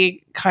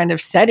gay kind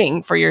of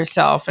setting for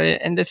yourself.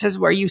 And this is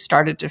where you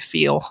started to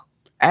feel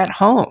at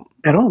home.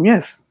 At home,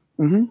 yes.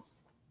 Hmm.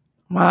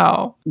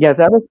 Wow. Yeah,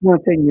 that was more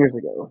than 10 years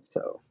ago.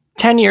 So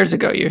 10 years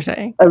ago, you're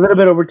saying? a little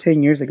bit over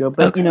 10 years ago.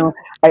 But Okay.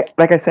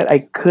 like I said, I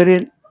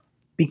couldn't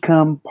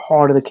become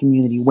part of the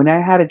community. When I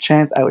had a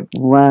chance, I would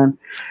run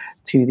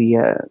to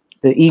the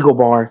Eagle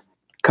Bar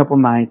a couple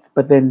nights,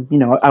 but then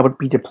I would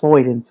be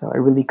deployed, and so I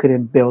really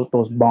couldn't build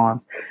those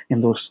bonds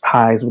and those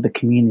ties with the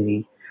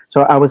community.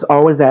 So I was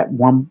always that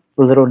one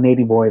little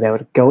Navy boy that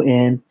would go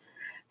in,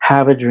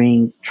 have a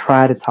drink,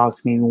 try to talk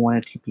to maybe one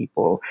or two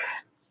people,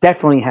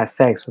 definitely have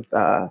sex with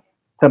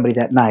somebody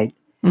that night,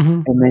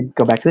 Mm-hmm. and then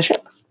go back to the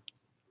ship.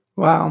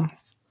 Wow.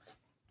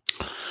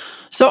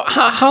 So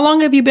how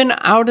long have you been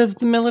out of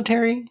the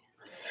military?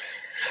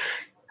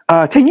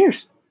 10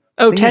 years.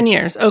 Oh, 10 10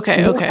 years. years.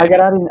 Okay, Yeah, okay. I got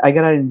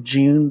out in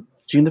June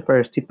the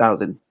 1st,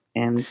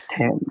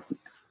 2010.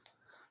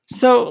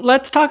 So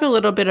let's talk a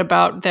little bit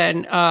about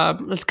then.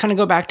 Let's kind of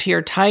go back to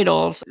your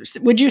titles.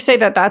 Would you say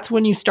that that's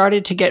when you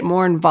started to get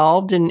more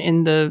involved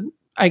in the,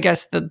 I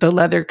guess, the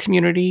leather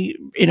community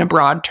in a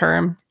broad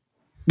term?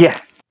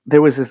 Yes,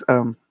 there was this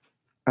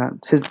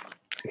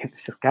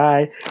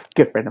guy,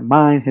 good friend of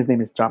mine. His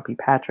name is John P.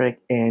 Patrick,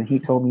 and he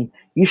told me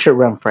you should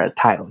run for a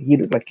title. You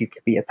look like you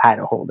could be a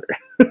title holder.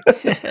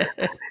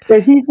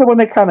 And he's the one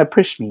that kind of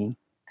pushed me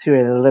to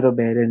it a little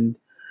bit. And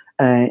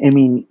I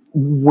mean,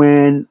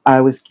 when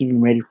I was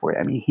getting ready for it,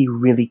 I mean, he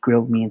really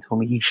grilled me and told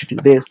me you should do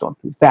this, don't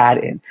do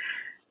that, and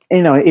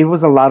it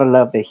was a lot of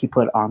love that he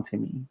put onto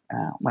me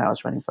when I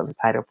was running for the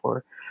title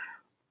for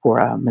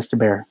Mr.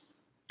 Bear,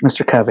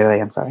 Mr.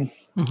 Cavalier. I'm sorry.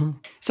 Mm-hmm.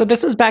 So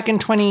this was back in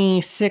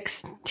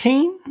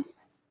 2016.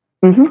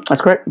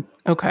 That's correct.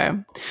 Okay.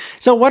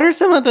 So what are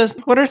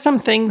some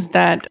things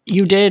that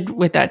you did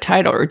with that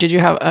title, or did you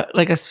have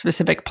a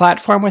specific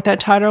platform with that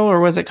title, or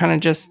was it kind of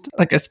just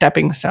like a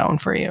stepping stone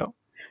for you?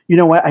 You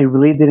know what? I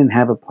really didn't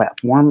have a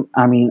platform.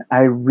 I mean,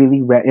 I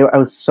really I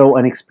was so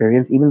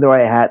unexperienced, even though I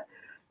had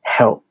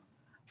help.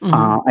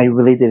 Mm-hmm. I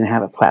really didn't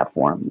have a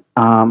platform.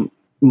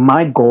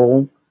 My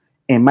goal,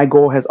 and my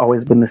goal has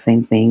always been the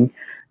same thing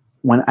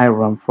when I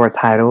run for a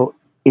title,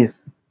 is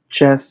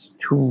just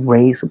to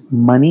raise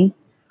money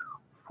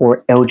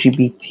for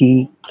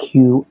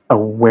LGBTQ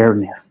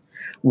awareness,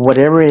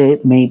 whatever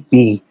it may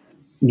be,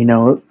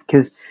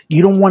 because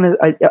you don't want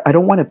to, I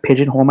don't want to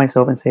pigeonhole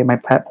myself and say my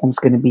platform's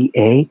going to be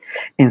A,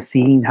 and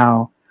seeing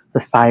how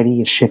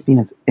society is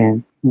shifting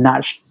and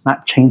not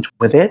change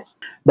with it,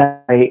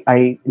 that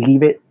I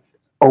leave it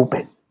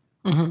open,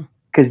 Mm-hmm.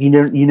 because you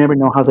never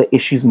know how the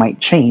issues might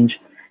change.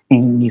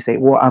 And you say,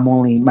 well,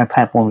 my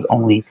platform is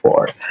only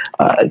for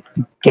uh,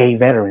 gay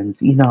veterans.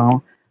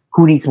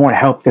 Who needs more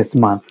help this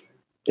month?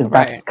 That's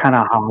Right. kind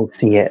of how I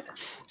see it.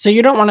 So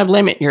you don't want to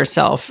limit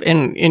yourself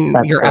in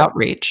That's your correct.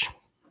 outreach.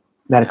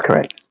 That is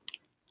correct.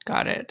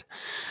 Got it.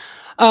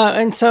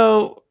 And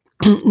so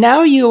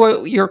now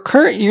you're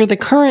the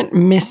current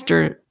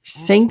Mr.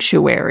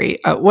 Sanctuary.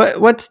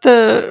 What's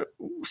the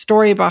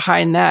story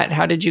behind that?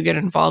 How did you get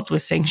involved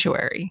with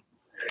Sanctuary?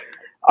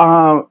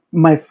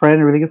 My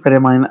friend, a really good friend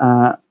of mine,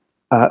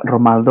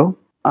 Romaldo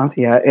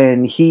Ancia,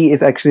 and he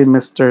is actually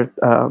Mr.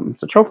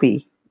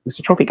 Trophy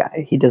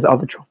guy. He does all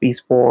the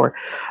trophies for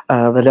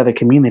the leather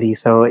community.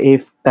 So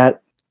if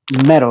that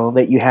medal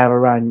that you have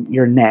around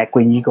your neck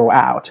when you go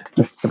out,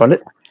 Mr.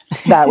 Bullet,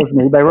 that was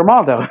made by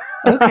Romaldo.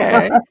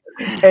 Okay.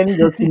 And he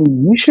goes to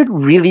me, you should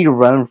really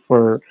run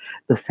for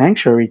the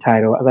sanctuary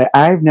title. Like,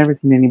 I've never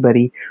seen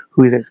anybody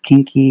who is as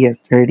kinky, as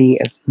dirty,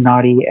 as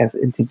naughty, as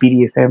into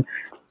BDSM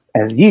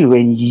as you,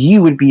 and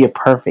you would be a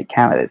perfect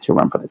candidate to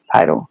run for this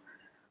title.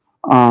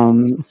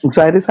 So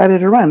I decided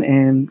to run,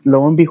 and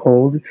lo and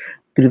behold,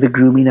 through the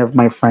grooming of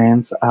my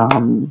friends,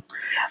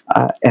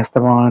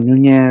 Esteban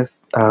Nunez,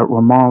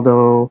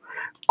 Romaldo,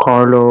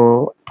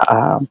 Carlo,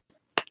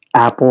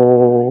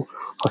 Apple,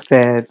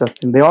 Jose,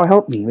 Dustin, they all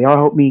helped me. They all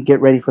helped me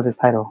get ready for this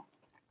title.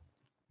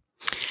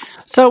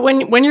 So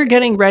when you're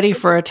getting ready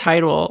for a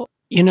title,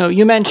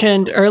 you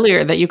mentioned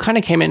earlier that you kind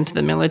of came into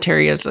the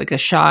military as like a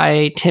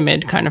shy,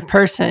 timid kind of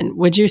person.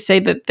 Would you say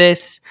that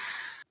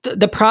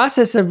the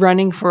process of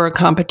running for a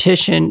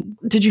competition,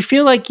 did you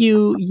feel like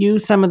you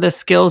used some of the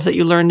skills that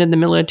you learned in the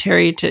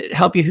military to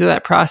help you through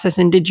that process?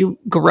 And did you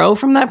grow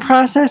from that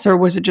process, or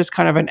was it just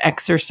kind of an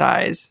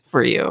exercise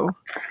for you?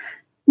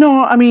 No,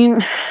 I mean,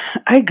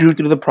 I grew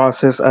through the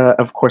process.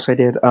 Of course, I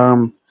did.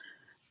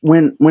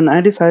 When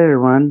I decided to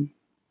run,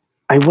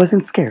 I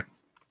wasn't scared.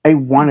 I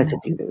wanted to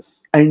do this.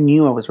 I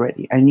knew I was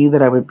ready. I knew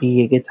that I would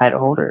be a good title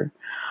holder.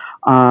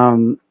 I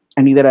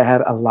knew that I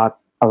had a lot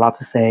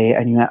to say.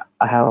 I knew that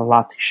I had a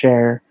lot to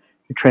share,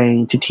 to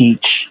train, to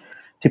teach,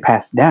 to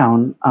pass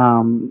down.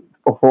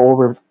 For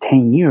over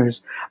 10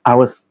 years, I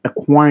was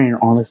acquiring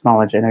all this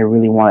knowledge, and I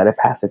really wanted to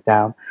pass it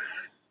down.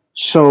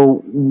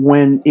 So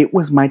when it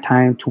was my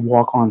time to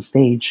walk on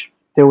stage,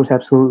 there was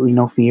absolutely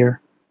no fear.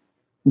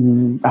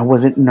 I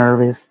wasn't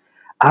nervous.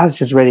 I was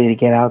just ready to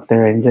get out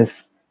there and just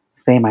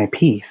say my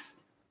piece.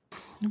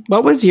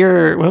 What was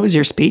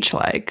your speech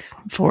like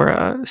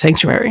for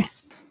Sanctuary?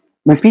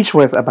 My speech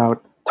was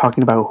about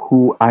talking about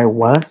who I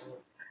was,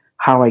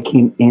 how I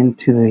came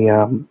into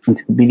the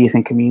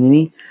BDSM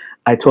community.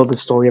 I told the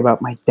story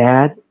about my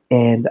dad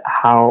and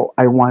how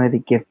I wanted to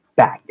give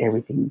back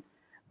everything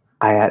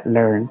I had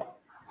learned.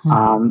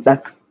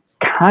 That's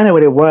kind of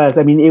what it was.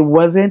 I mean, it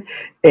wasn't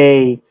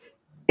a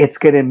 "it's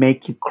gonna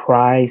make you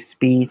cry"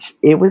 speech.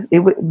 It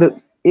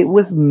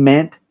was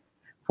meant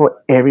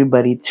for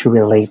everybody to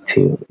relate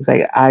to. It's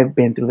like I've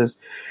been through this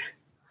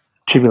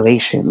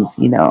tribulations.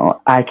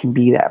 I can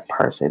be that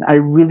person. I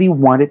really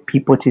wanted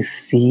people to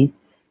see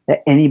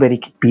that anybody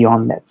could be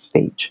on that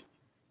stage.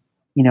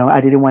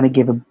 I didn't want to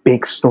give a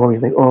big story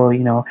like,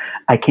 oh,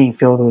 I can't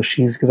fill those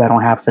shoes because I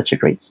don't have such a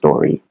great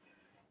story.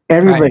 Right.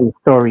 Everybody's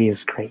story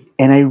is great.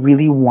 And I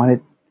really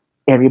wanted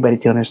everybody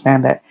to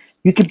understand that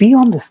you could be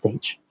on the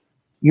stage.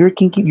 You're a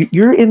kinky,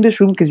 you're in this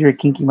room because you're a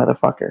kinky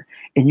motherfucker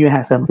and you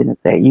have something to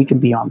say. You can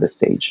be on the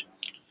stage.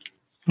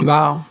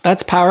 Wow,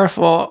 that's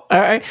powerful.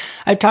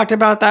 I've talked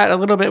about that a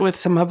little bit with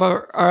some of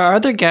our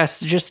other guests.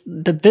 Just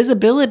the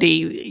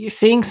visibility,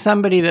 seeing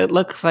somebody that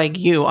looks like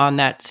you on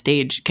that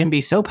stage can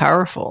be so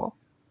powerful.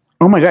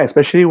 Oh my God,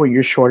 especially when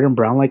you're short and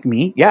brown like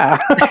me. Yeah.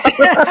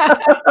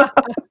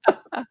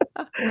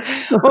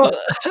 Well,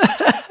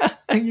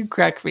 you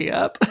crack me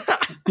up.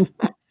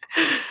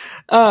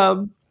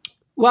 um,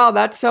 Wow,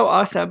 that's so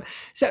awesome.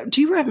 So,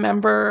 do you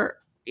remember?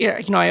 Yeah,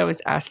 I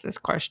always ask this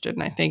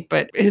question, I think,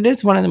 but it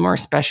is one of the more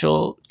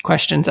special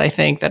questions I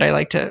think that I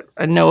like to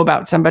know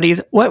about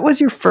somebody's. What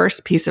was your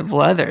first piece of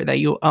leather that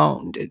you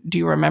owned? Do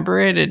you remember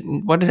it,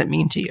 and what does it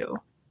mean to you?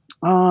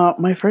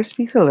 My first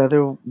piece of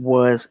leather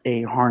was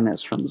a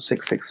harness from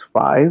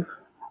 665,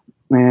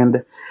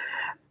 and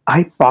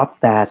I bought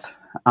that.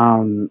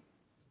 Um,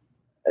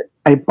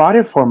 I bought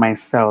it for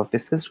myself.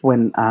 This is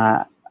when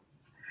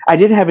I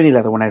didn't have any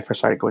leather when I first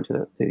started going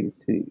to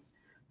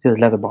the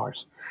leather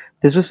bars.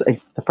 This was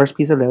the first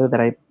piece of leather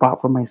that I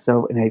bought for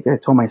myself, and I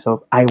told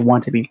myself I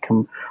want to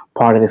become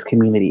part of this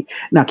community.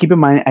 Now, keep in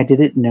mind, I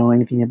didn't know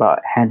anything about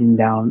handing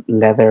down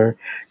leather,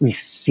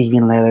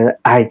 receiving leather.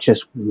 I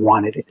just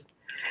wanted it,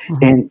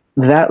 Mhm. and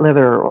that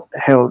leather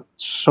held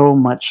so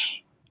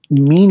much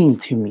meaning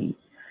to me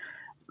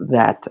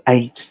that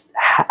I just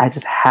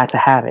had to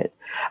have it.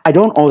 I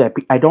don't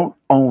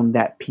own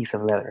that piece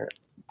of leather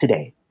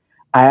today.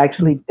 I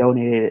actually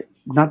donated it,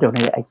 not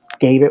donated. I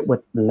gave it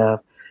with love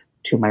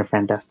to my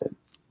friend Dustin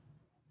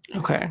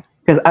Okay.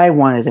 because I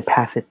wanted to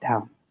pass it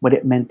down what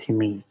it meant to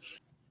me.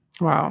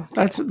 Wow,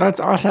 that's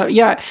awesome.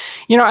 Yeah,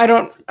 I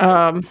don't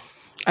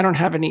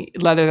have any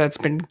leather that's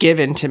been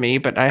given to me,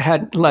 but I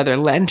had leather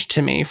lent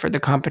to me for the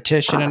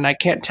competition, and I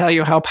can't tell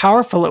you how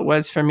powerful it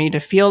was for me to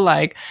feel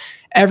like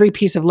every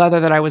piece of leather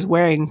that I was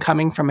wearing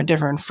coming from a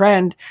different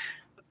friend,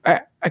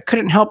 I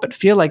couldn't help but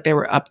feel like they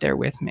were up there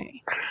with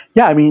me.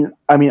 Yeah, I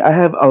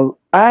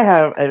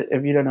have.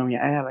 If you don't know me,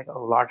 I have like a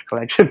large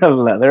collection of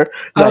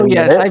Oh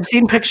yes, leather. I've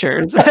seen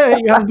pictures.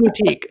 You have a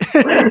boutique.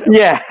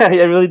 Yeah, I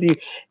really do.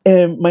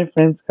 And my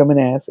friends come and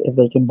ask if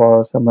they can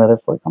borrow some leather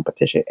for a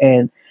competition,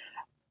 and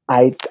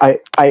I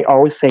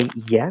always say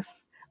yes.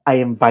 I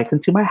invite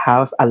them to my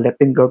house. I let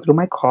them go through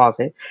my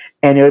closet,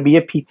 and it'll be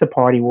a pizza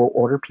party. We'll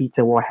order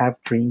pizza. We'll have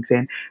drinks,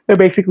 and they're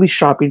basically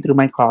shopping through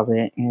my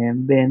closet.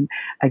 And then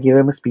I give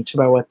them a speech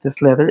about what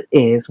this leather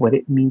is, what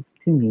it means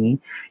to me,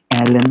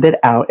 and I lend it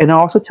out. And I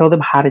also tell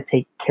them how to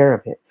take care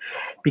of it.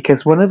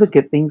 Because one of the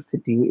good things to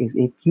do is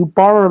if you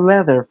borrow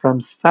leather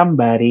from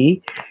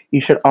somebody,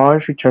 you should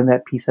always return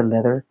that piece of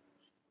leather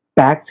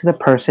back to the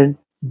person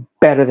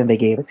better than they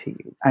gave it to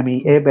you. I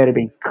mean, it better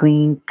be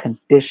clean,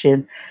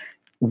 conditioned,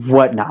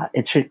 whatnot.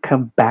 It should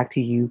come back to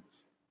you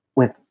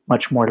with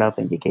much more love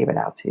than you gave it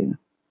out to.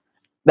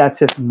 That's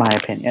just my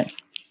opinion.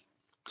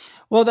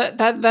 Well,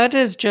 that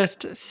is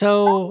just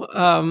so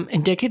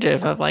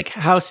indicative of like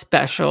how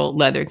special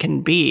leather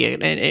can be.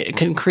 It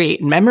can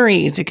create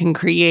memories. It can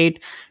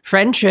create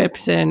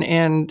friendships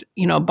and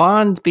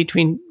bonds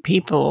between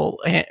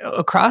people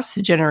across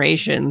the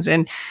generations.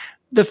 And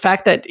the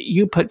fact that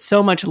you put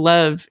so much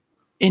love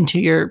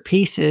into your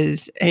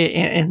pieces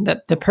and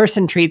that the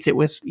person treats it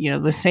with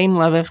the same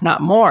love, if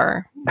not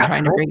more, That's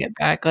trying to correct. bring it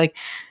back, like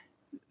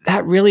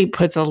that really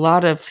puts a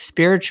lot of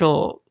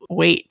spiritual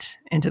weight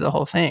into the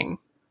whole thing.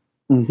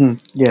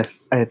 Yes,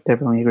 I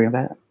definitely agree with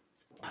that.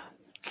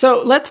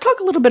 So let's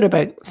talk a little bit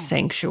about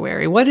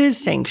Sanctuary. What is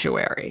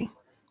Sanctuary?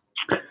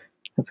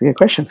 That's a good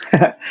question.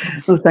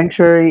 So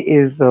Sanctuary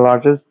is the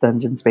largest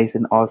dungeon space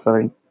in all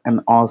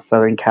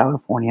Southern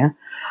California.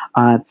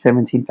 It's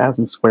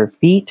 17,000 square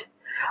feet.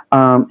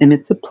 And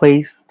it's a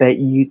place that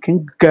you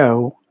can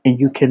go and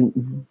you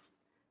can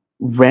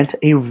rent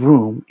a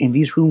room, and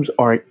these rooms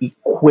are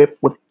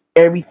equipped with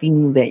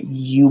everything that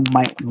you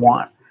might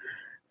want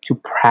to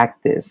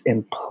practice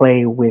and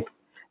play with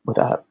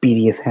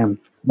BDSM,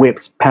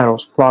 whips,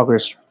 paddles,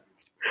 floggers,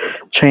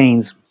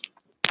 chains,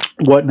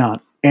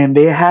 whatnot. And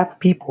they have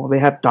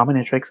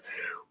dominatrix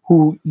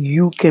who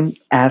you can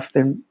ask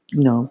them,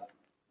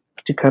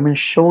 to come and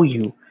show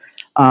you.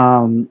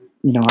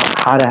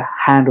 how to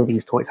handle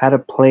these toys, how to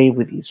play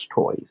with these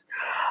toys.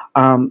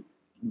 Um,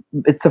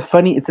 it's a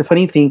funny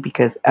thing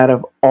because out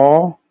of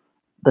all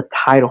the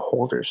title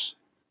holders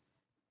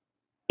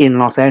in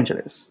Los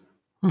Angeles,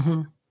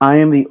 Hmm. I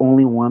am the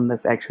only one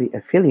that's actually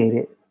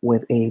affiliated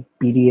with a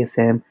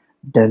BDSM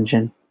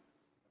dungeon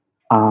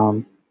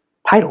um,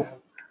 title.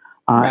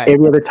 Right.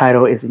 Every other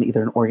title is in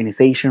either an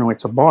organization or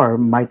it's a bar.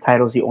 My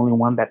title is the only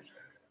one that's,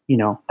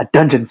 a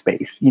dungeon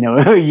space. You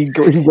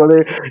go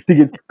there to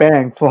get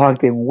spanked,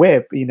 flogged, and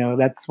whipped.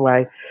 That's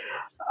why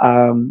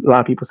a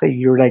lot of people say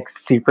you're like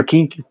super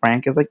kinky,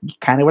 Frank. It's like you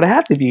kind of would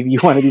have to be if you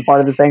want to be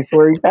part of the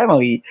sanctuary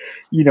family.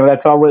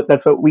 That's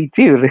what we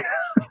do.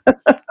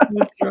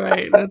 That's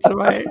right. That's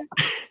right.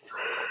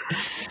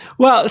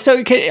 Well,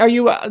 so are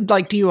you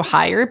like, do you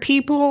hire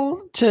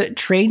people to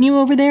train you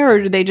over there,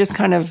 or do they just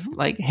kind of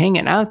like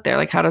hanging out there?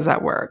 Like, how does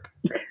that work?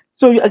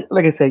 So,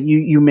 like I said,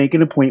 you make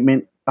an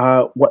appointment.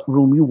 What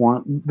room you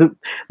want?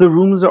 The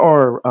rooms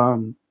are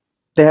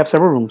they have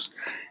several rooms,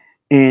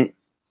 and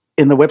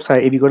in the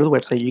website, if you go to the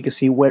website, you can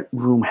see what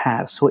room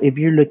has. So if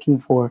you're looking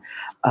for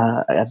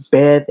a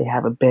bed, they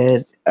have a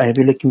bed. If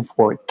you're looking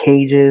for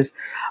cages,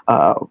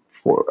 uh,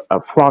 for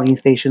flogging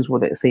stations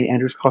where the St.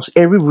 Andrew's Cross,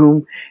 every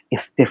room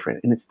is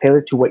different and it's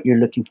tailored to what you're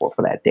looking for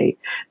that day.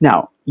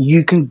 Now,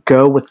 you can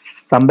go with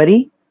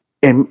somebody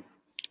and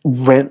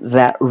rent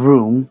that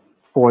room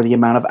for the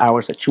amount of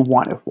hours that you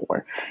want it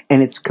for.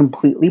 And it's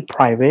completely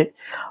private.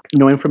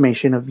 No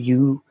information of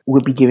you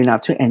will be given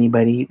out to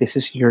anybody. This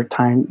is your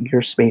time,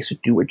 your space to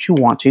do what you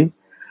want to.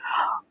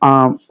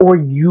 Or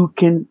you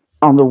can,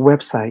 on the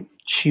website,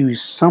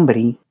 choose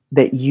somebody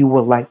that you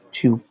would like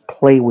to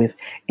play with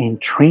and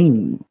train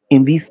you.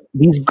 And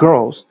these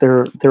girls,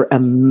 they're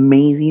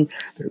amazing.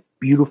 They're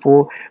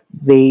beautiful.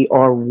 They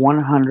are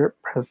 100%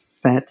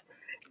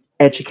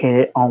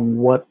 educated on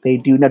what they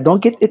do. Now,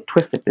 don't get it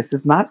twisted. This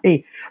is not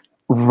a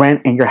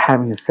rent and you're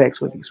having sex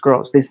with these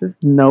girls. This is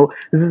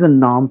a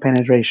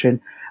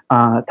non-penetration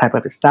type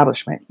of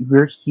establishment.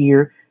 We're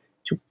here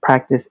to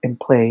practice and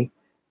play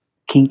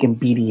kink and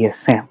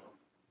BDSM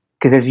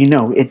because, as you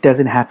know, it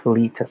doesn't have to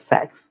lead to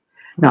sex.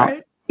 Now,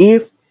 Right.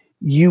 if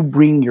you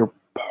bring your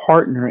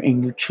partner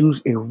and you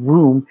choose a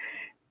room,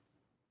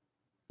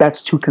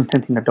 that's two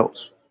consenting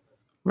adults.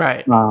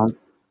 Right. Um,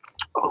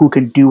 who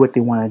can do what they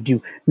want to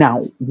do.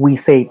 Now, we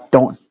say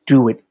don't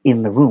do it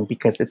in the room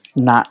because this is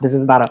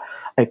not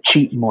a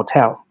cheap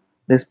motel.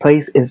 This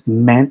place is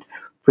meant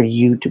for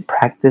you to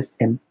practice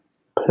and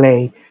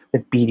play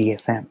with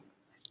BDSM.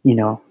 You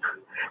know,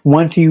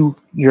 once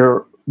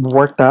you're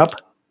worked up,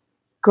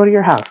 go to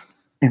your house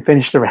and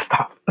finish the rest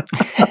off.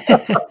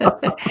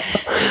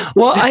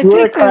 Well, I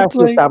We're a think that's classy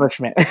like,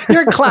 establishment.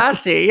 you're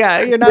classy.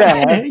 Yeah, you're not.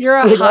 Yeah, You're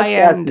a that's high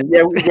end. classy.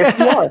 Yeah, yes,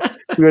 we are.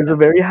 We're the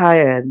very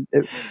high end.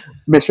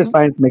 Mr.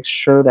 Science makes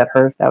sure that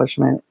her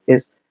establishment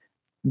is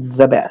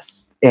the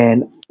best,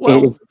 and it is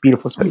Well, a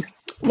beautiful space.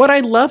 what I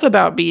love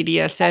about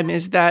BDSM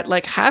is that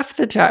like half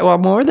the time, well,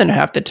 more than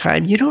half the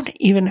time, you don't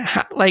even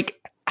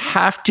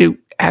have to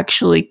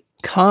actually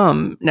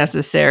come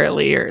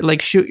necessarily or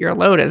like shoot your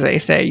load, as they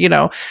say,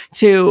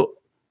 to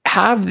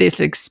have this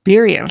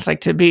experience, like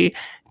to be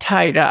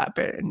tied up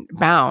and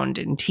bound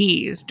and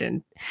teased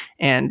and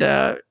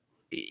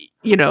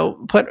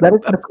put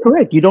That's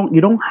correct. You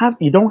don't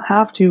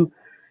have to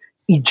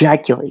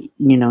ejaculate.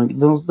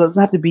 Those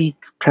doesn't have to be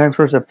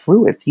transfers of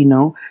fluids.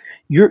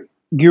 You're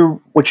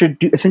what you're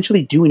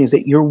essentially doing is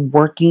that you're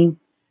working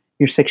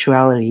your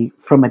sexuality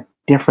from a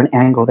different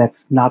angle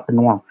that's not the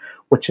norm,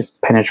 which is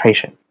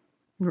penetration.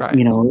 right.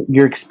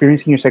 You're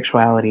experiencing your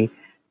sexuality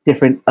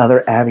different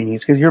other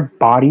avenues because your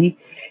body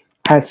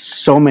has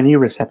so many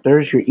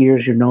receptors, your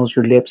ears, your nose,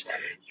 your lips,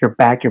 your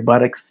back, your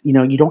buttocks. You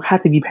don't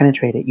have to be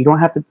penetrated. You don't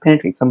have to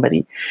penetrate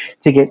somebody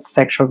to get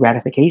sexual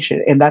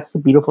gratification. And that's the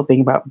beautiful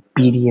thing about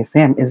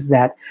BDSM is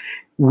that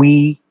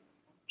we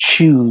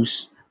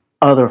choose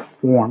other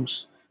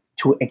forms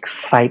to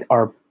excite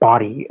our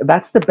body.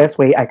 That's the best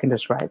way I can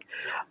describe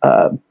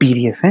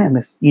BDSM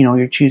is,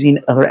 you're choosing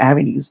other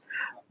avenues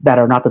that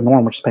are not the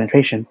norm, which is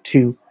penetration,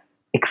 to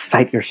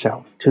excite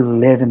yourself, to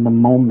live in the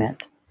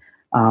moment.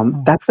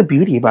 That's the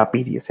beauty about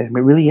BDSM.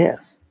 It really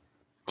is.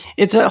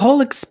 It's a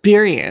whole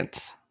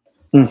experience.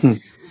 Hmm.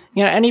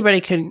 Anybody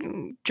could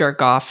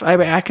jerk off. I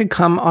mean, I could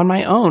come on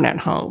my own at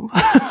home.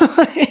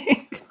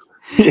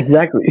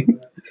 Exactly.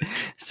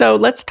 So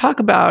let's talk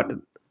about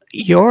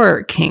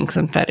your kinks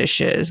and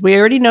fetishes. We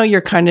already know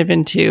you're kind of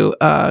into,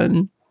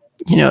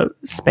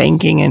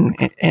 spanking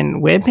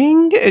and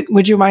whipping.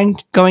 Would you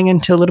mind going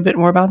into a little bit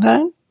more about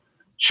that?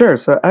 Sure.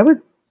 So I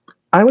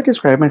would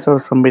describe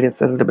myself as somebody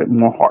that's a little bit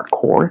more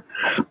hardcore.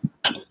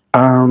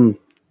 Um,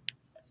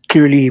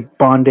 Clearly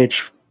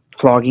bondage,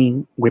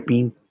 flogging,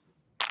 whipping,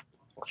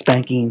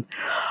 spanking,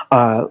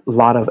 a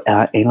lot of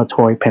anal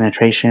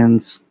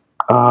penetrations,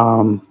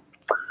 um,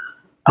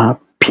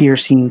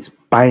 piercings,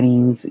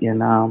 bitings,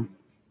 and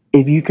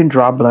if you can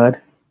draw blood,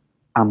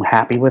 I'm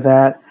happy with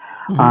that.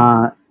 Mhm.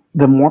 Uh,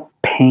 the more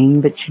pain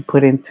that you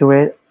put into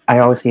it, I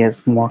always say,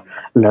 it's more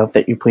love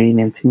that you're putting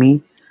into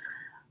me.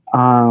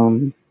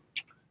 Um,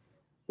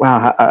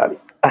 wow.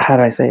 how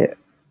do I say it?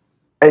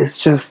 It's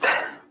just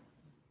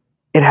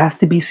it has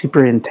to be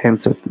super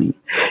intense with me.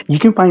 You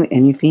can find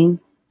anything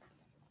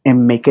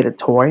and make it a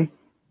toy,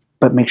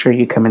 but make sure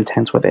you come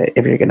intense with it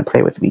if you're going to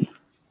play with me.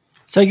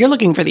 So you're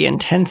looking for the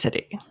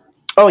intensity.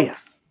 Oh yes,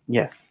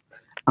 yes.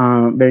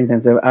 Very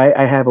intensive.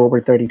 I have over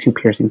 32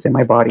 piercings in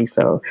my body,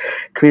 so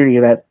clearly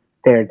that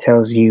there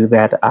tells you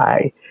that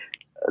I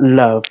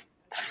love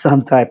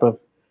some type of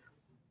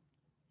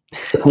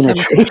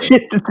Sometimes.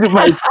 penetration to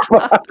my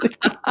body.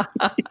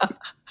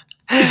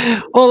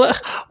 Well,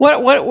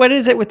 what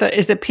is it with the?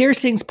 Is the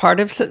piercings part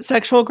of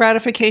sexual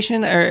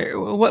gratification, or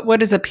what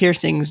does the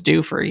piercings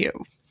do for you?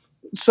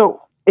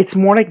 So it's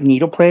more like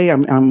needle play.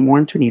 I'm more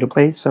into needle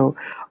play. So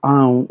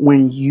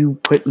when you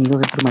put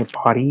needles into my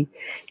body,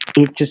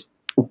 it just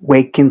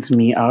wakens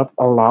me up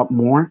a lot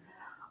more.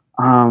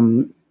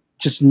 Um,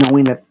 just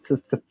knowing that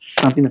that's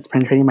something that's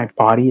penetrating my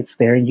body, it's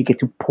there, and you get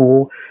to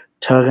pull,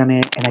 tug on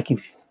it, and I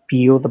can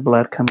feel the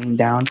blood coming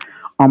down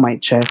on my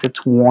chest.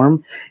 It's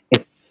warm.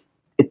 It's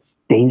it's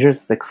dangerous.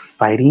 It's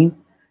exciting.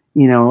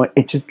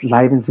 It just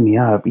livens me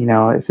up.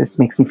 It just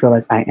makes me feel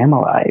like I am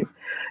alive.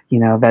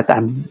 That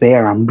I'm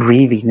there, I'm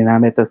breathing, and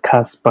I'm at the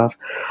cusp of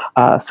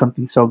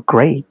something so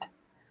great.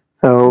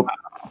 So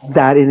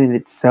that in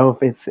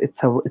itself, it's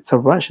a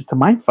rush. It's a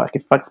mind fuck.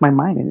 It fucks my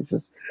mind, and it's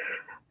just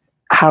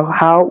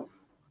how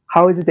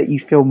is it that you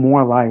feel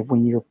more alive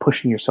when you're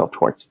pushing yourself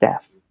towards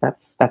death?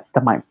 That's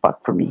the mind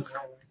fuck for me.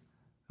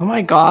 Oh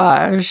my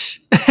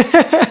gosh.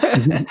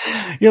 Mhm.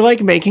 You're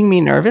like making me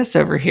nervous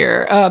over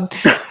here.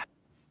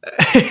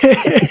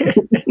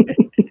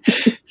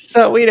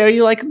 So,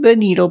 you like the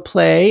needle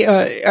play.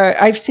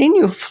 I've seen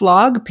you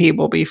flog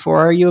people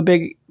before. Are you a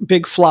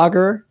big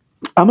flogger?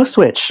 I'm a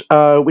switch,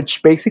 which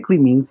basically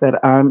means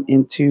that I'm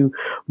into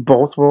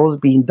both roles,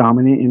 being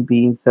dominant and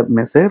being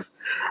submissive.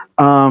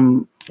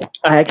 Um,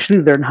 I actually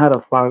learned how to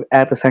flog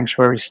at the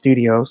Sanctuary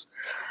Studios.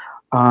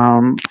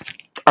 Um,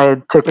 I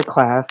took a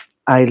class,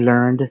 I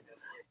learned,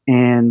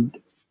 and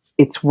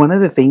it's one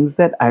of the things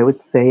that I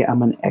would say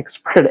I'm an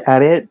expert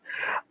at it.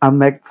 I'm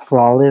like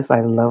flawless.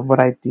 I love what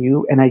I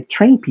do, and I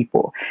train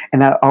people.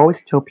 And I always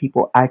tell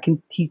people I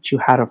can teach you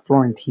how to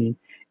Florentine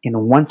in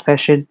one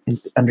session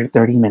in under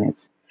 30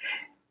 minutes.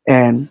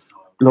 And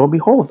lo and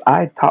behold,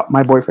 I taught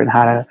my boyfriend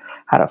how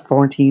to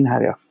Florentine, how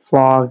to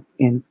flog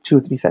in 2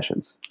 or 3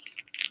 sessions.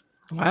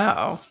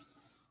 Wow.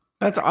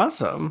 That's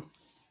awesome.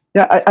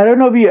 Yeah, I don't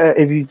know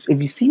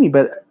if you see me,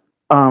 but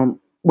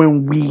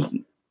when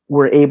we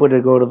were able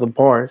to go to the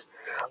bars,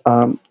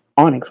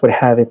 Onyx would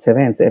have its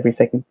events every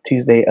second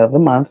Tuesday of the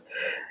month,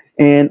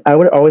 and I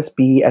would always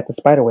be at the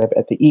Spiderweb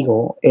at the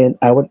Eagle, and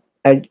I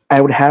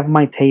would have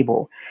my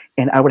table,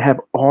 and I would have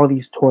all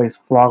these toys,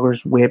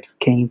 floggers, whips,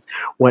 canes,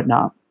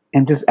 whatnot,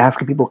 and just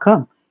after people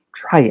come,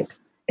 try it.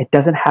 It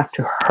doesn't have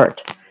to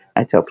hurt.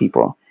 I tell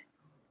people,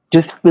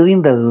 just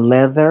feeling the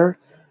leather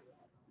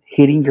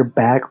hitting your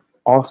back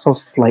also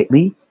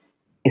slightly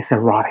is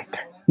erotic.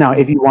 Now,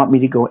 if Mhm. you want me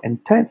to go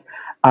intense,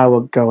 I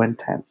will go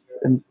intense,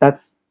 and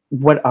that's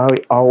what I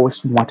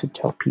always want to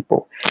tell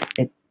people.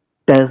 It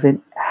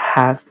doesn't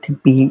have to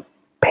be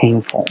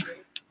painful.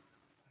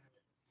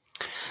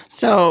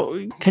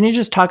 So, can you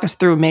just talk us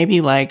through maybe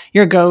like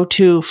your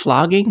go-to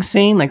flogging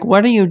scene? Like,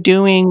 what are you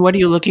doing? What are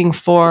you looking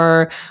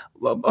for?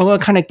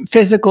 What kind of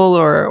physical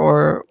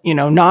or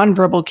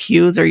nonverbal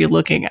cues are you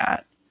looking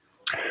at?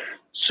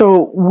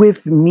 So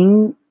with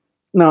me,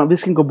 now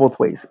this can go both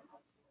ways.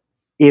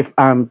 If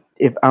I'm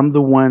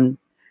the one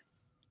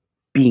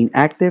being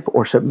active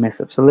or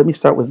submissive. So let me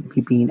start with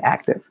me being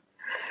active.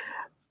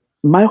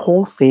 My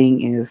whole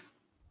thing is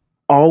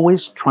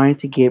always trying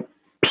to get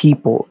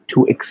people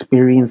to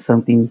experience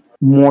something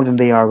more than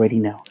they already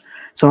know.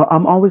 So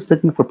I'm always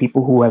looking for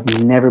people who have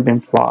never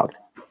been flogged.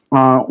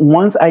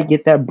 Once I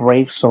get that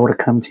brave soul to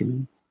come to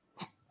me,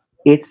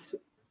 it's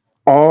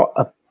all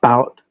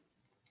about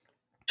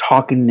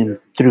talking them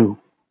through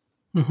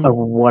of Mhm.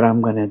 what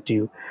I'm gonna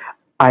do.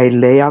 I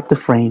lay out the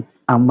frame.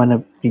 I'm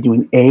gonna be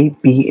doing A,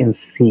 B, and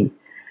C,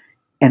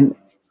 and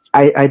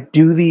I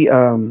do the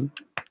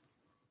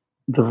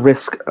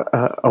risk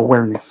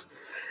awareness.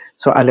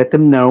 So I let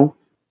them know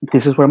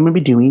this is what I'm gonna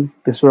be doing.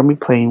 This is what I'm gonna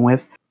be playing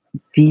with.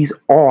 These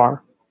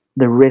are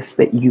the risks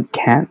that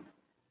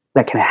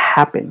can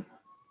happen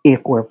if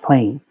we're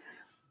playing.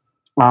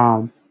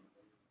 Um,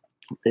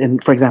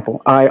 and for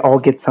example, I'll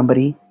get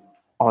somebody,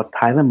 I'll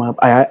tie them up.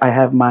 I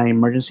have my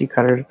emergency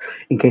cutter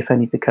in case I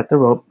need to cut the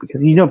rope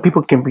because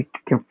people can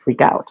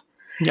freak out.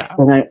 Yeah.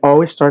 And I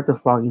always start the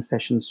flogging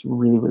sessions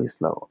really really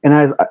slow.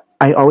 And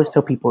I always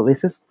tell people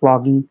this is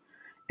flogging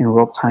and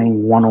rope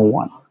tying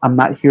 101. I'm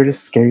not here to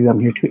scare you. I'm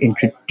here to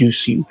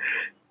introduce you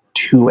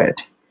to it.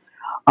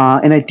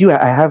 And I do.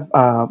 I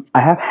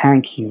have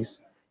hand cues.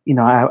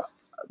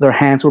 Their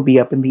hands will be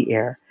up in the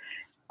air.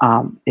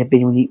 If they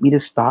need me to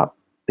stop,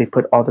 they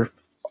put all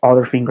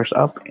their fingers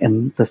up,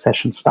 and the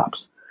session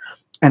stops.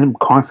 And I'm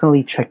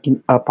constantly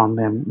checking up on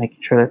them, making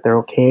sure that they're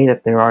okay,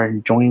 that they are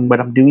enjoying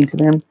what I'm doing to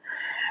them.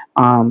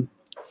 Um,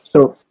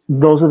 so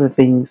those are the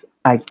things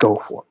I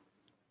go for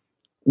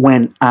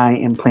when I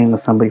am playing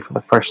with somebody for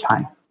the first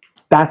time.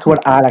 That's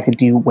what I like to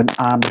do when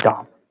I'm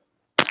dom.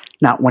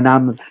 Now, when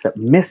I'm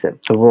submissive,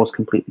 the roles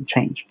completely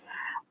change.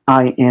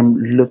 I am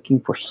looking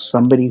for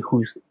somebody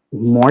who's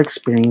more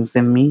experienced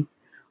than me,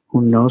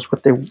 who knows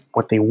what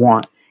they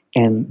want,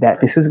 and that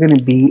this is going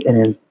to be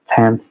an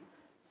intense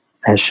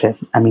session.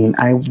 I mean,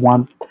 I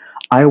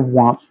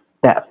want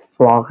that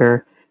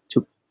flogger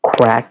to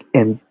crack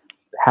and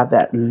have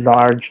that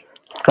large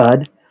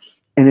thud,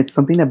 and it's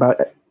something about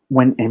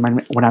when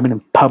I'm in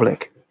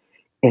public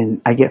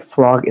and I get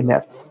flogged, and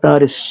that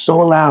thud is so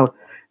loud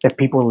that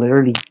people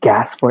literally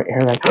gasp for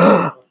air,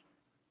 like,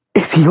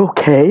 "Is he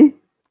okay?"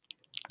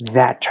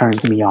 That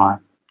turns me on.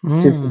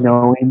 Just Mm.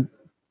 knowing,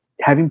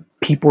 having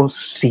people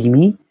see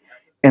me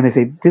and they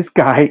say, "This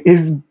guy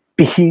is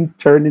being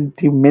turned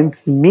into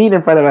mincemeat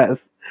in front of us."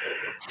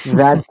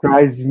 That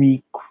drives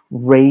me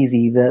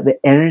crazy. The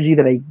energy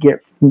that I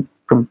get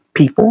from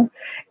people,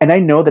 and I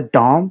know the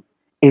Dom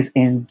is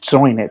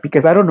enjoying it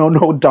because I don't know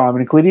no Dom,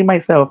 including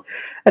myself,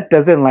 that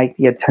doesn't like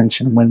the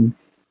attention when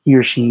he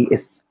or she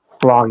is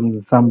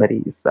flogging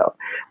somebody. So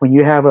when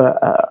you have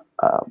a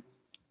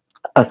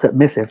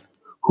submissive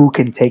who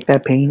can take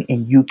that pain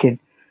and you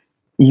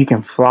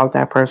can flog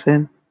that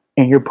person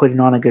and you're putting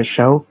on a good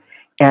show,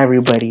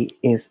 everybody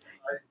is,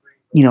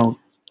 you know,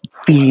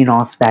 feeding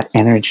off that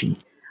energy.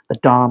 The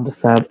Dom, the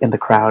sub, and the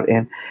crowd.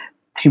 And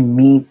to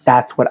me,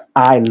 that's what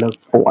I look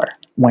for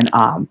when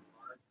I'm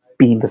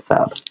being the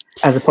sub,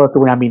 as opposed to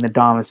when I'm being the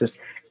Dom. It's just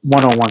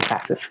one-on-one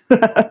passes.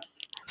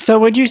 So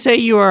would you say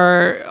you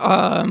are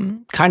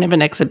kind of an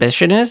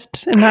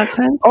exhibitionist in that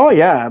Oh sense?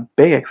 yeah,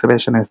 big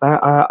exhibitionist.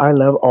 I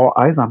love all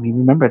eyes on me.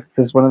 Remember,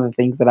 this is one of the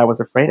things that I was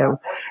afraid of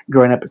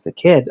growing up as a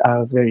kid. I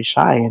was very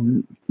shy,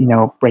 and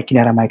breaking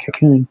out of my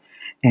cocoon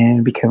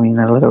and becoming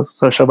a little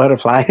social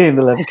butterfly in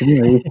the little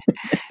community.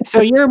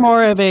 So you're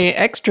more of a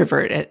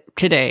extrovert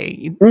today,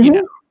 you know.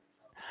 Hmm.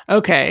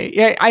 Okay.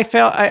 Yeah, I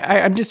felt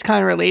I'm just kind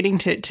of relating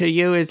to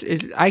you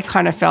is I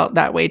kind of felt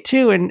that way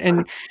too.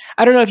 And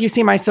I don't know if you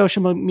see my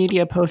social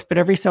media posts, but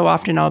every so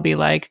often I'll be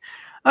like,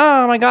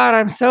 "Oh my God,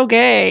 I'm so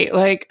gay."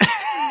 Like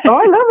Oh,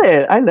 I love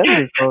it. I love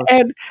your post.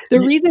 and the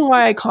You, reason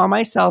why I call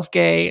myself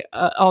gay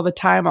all the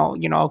time,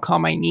 I'll call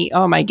my knee,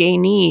 oh, my gay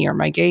knee or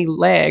my gay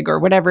leg or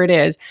whatever it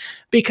is,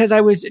 because I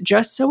was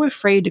just so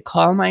afraid to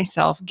call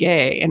myself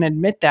gay and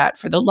admit that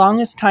for the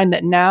longest time,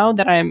 that now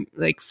that I'm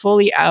like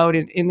fully out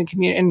in the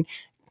community and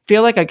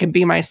feel like I can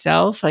be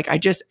myself, like I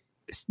just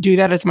do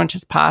that as much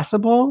as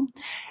possible.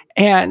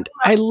 And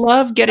I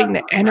love getting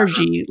the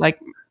energy like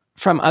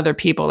from other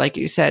people, like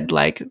you said,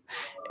 like,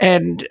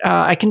 and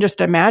I can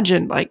just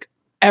imagine like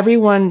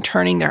everyone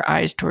turning their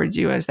eyes towards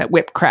you as that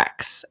whip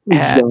cracks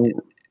and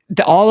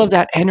the, all of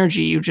that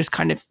energy you just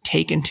kind of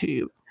take into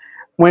you.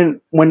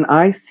 when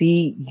I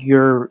see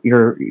your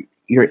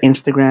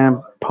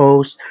Instagram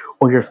post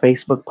or your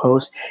Facebook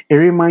post, it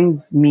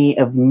reminds me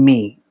of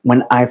me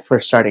when I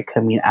first started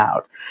coming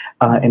out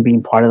and Mhm.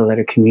 being part of the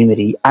letter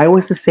community. I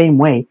was the same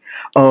way.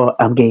 Oh,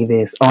 I'm gay.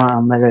 This. Oh,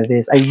 I'm letter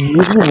this. I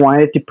really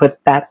wanted to put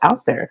that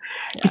out there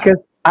Yeah. because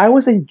I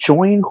was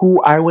enjoying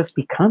who I was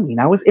becoming.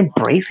 I was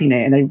embracing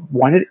it, and I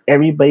wanted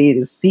everybody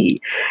to see.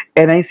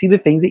 And I see the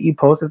things that you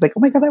post. It's like, oh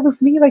my god, that was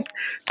me like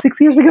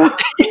 6 years ago.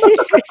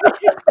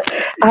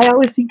 I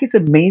always think it's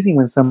amazing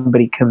when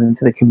somebody comes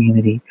into the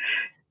community.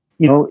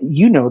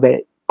 You know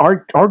that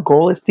our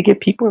goal is to get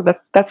people.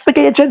 That's the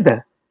gay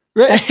agenda.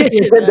 That's the Right. gay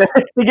agenda.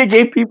 To get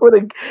gay people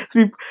to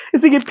be,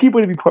 is to get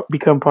people to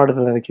become part of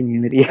the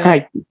community.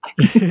 Right.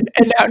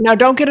 And now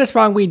don't get us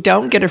wrong, we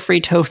don't get a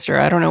free toaster.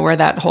 I don't know where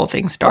that whole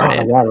thing Oh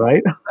started. yeah,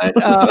 right.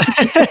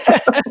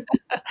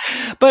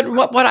 But,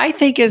 but what I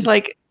think is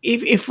like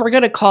if we're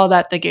gonna call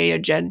that the gay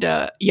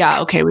agenda, yeah,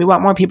 okay, we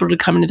want more people to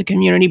come into the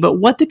community. But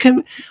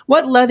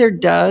what leather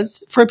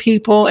does for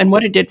people and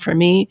what it did for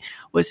me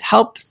was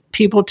helps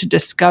people to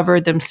discover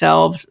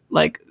themselves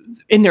like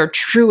in their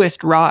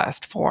truest,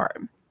 rawest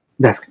form.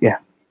 That's yeah.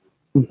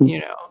 Hmm.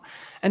 You know,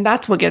 and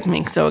that's what gets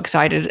me so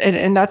excited,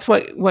 and that's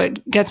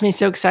what gets me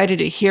so excited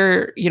to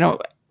hear,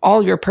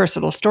 all your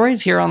personal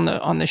stories here on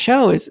the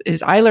show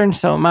is I learned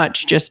so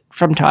much just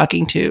from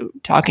talking to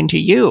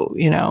you.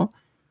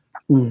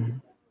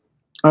 Mm.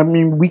 I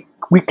mean, we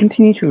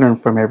continue to learn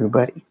from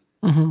everybody.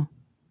 Hmm.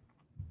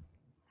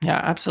 Yeah,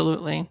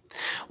 absolutely.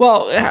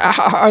 Well,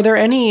 are there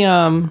any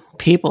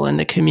people in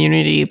the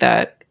community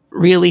that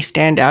really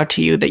stand out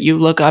to you that you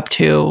look up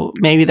to,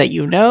 maybe that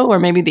you know, or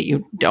maybe that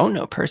you don't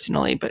know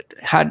personally, but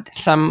had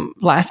some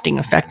lasting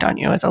effect on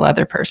you as a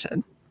leather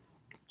person?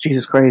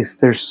 Jesus Christ,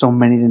 there's so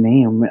many to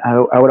name.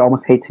 I would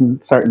almost hate to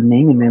start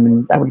naming them,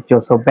 and I would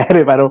feel so bad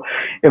if I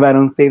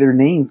don't say their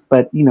names.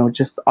 But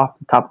just off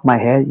the top of my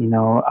head,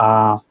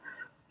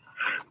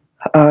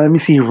 let me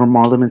see,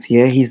 Romualdo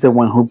Mencia. He's the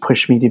one who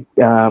pushed me to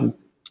run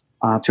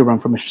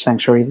for Mr.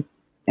 Sanctuary,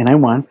 and I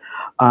won.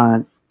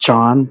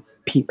 John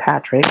P.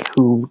 Patrick,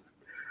 who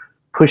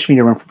pushed me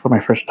to run for my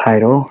first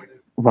title.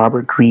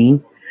 Robert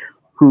Green,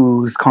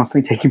 who's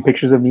constantly taking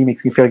pictures of me,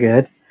 makes me feel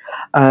good.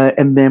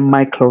 And then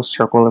my close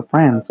circle of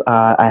friends.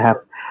 I have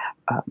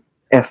uh,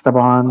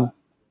 Esteban,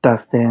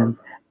 Dustin,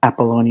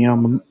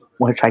 Apollonio,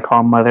 which I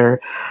call Mother.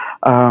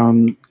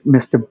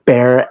 Mr.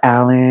 Bear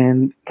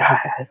Allen,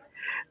 God,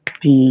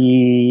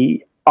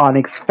 the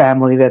Onyx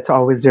family that's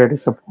always there to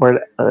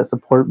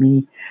support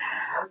me.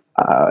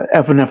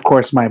 And of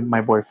course,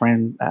 my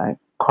boyfriend,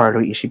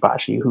 Carlo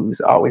Ishibashi, who's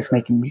always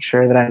making me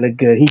sure that I look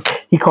good.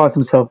 He calls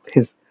himself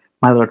his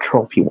my little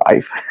trophy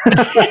wife,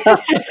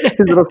 his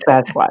little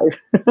stash wife.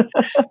 How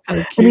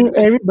I cute. mean,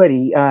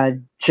 everybody,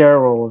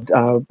 Gerald.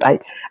 I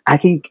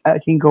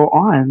can go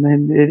on,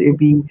 and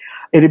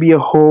it'd be a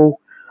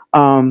whole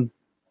um,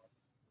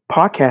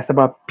 podcast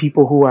about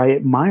people who I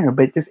admire,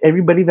 but just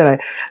everybody that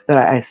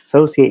I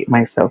associate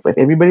myself with,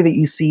 everybody that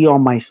you see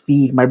on my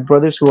feed, my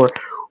brothers who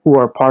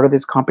are part of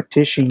this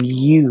competition.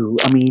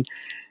 I mean,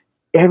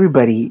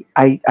 everybody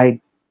I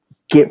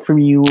get from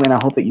you, and I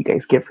hope that you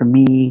guys get from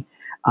me.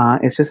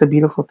 It's just a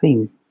beautiful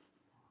thing.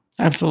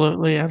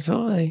 Absolutely,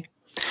 absolutely.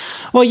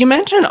 Well, you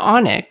mentioned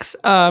Onyx.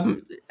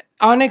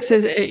 Onyx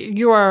is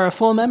you are a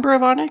full member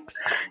of Onyx?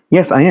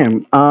 Yes, I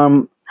am.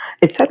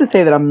 It's sad to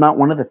say that I'm not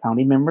one of the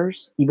founding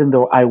members, even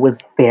though I was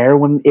there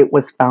when it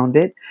was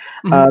founded.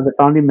 Mhm. The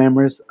founding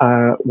members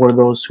were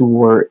those who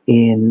were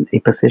in a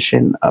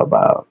position of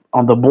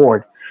on the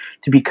board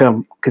to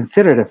become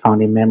considered a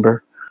founding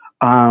member.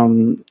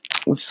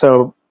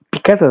 So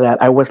because of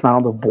that, I was not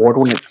on the board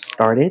when it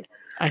started,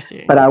 I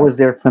see. but I was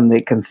there from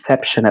the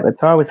conception of it.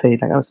 So I would say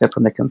like I was there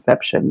from the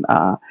conception.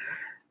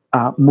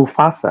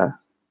 Mufasa,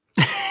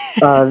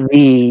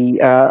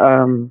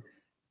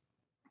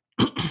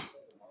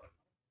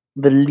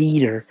 the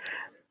leader,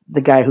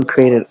 the guy who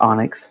created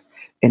Onyx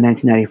in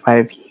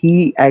 1995,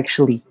 he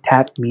actually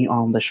tapped me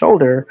on the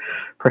shoulder,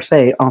 per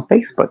se, on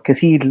Facebook because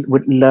he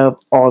would love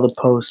all the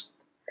posts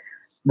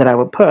that I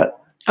would put.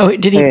 Oh,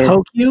 did he And,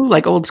 poke you?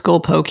 Like old school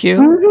poke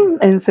you?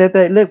 and said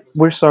that, look,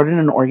 we're starting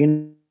an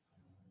organization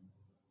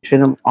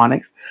of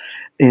Onyx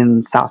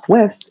in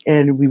Southwest,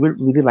 and we would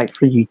really like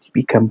for you to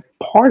become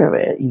part of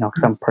it.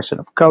 Because I'm a person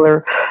of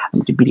color,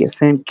 I'm a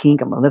BDSM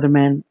kink, I'm a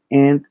Leatherman,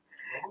 and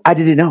I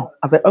didn't know.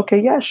 I was like, okay,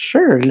 yeah,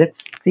 sure, let's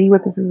see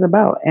what this is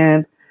about.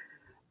 And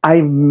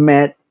I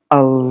met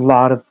a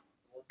lot of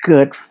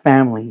good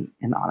family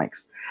in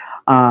Onyx,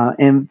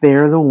 and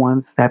they're the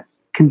ones that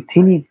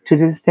continue to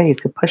this day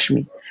to push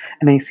me.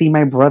 And I see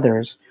my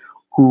brothers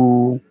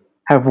who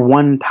have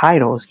won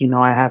titles.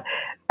 I have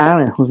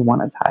Alan who's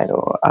won a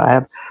title. I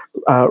have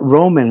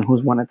Roman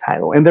who's won a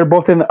title, and they're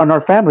both in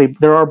our family.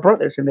 They're our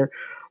brothers, and they're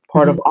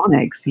part of Mhm.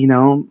 Onyx.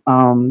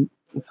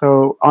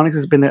 So Onyx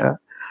has been a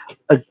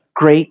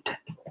great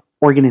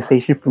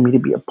organization for me to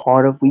be a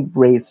part of. We've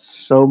raised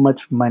so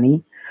much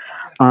money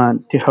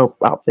to help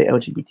out the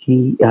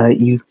LGBT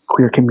youth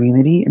queer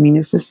community. I mean,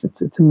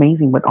 it's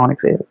amazing what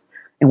Onyx is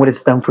and what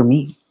it's done for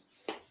me.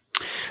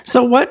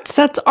 So what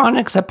sets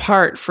Onyx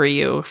apart for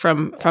you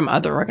from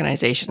other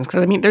organizations?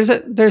 Because I mean,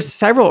 there's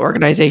several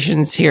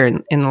organizations here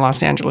in the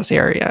Los Angeles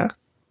area.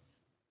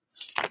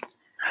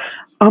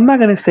 I'm not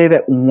going to say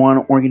that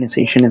one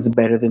organization is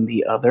better than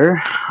the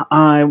other.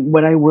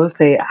 What I will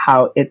say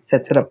how it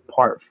sets it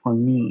apart for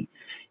me,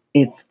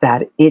 it's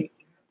that it's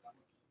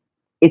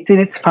in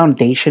its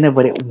foundation of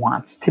what it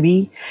wants to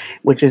be,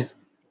 which is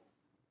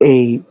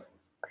a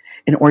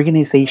an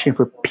organization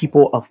for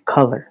people of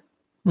color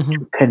Mhm.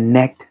 to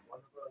connect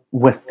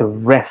with the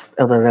rest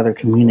of the other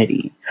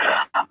community.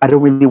 I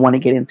don't really want to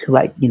get into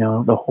like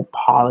the whole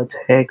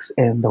politics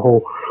and the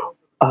whole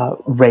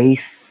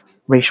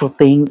racial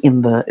thing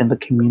in the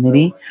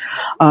community,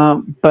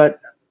 but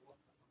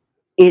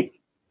it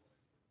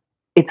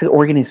it's an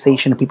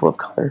organization of people of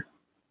color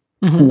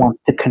who Mhm. want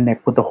to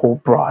connect with the whole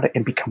broad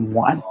and become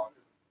one.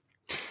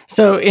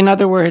 So in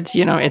other words,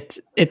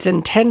 its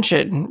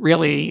intention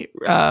really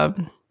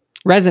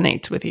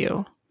resonates with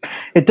you.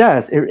 It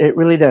does. It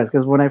really does.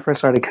 Because when I first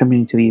started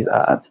coming to these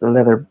to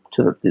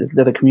the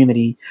leather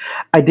community,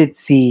 I did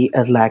see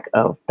a lack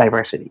of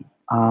diversity.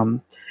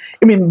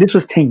 I mean, this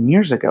was 10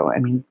 years ago. I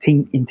mean,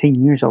 in 10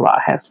 years, a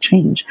lot has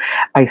changed.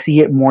 I see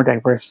it more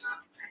diverse,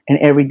 and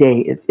every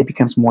day it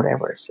becomes more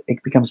diverse.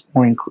 It becomes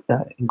more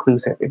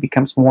inclusive. It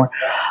becomes more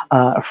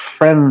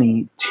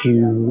friendly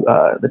to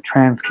the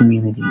trans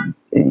community.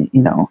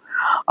 You know,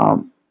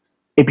 um,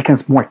 it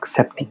becomes more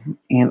accepting,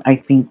 and I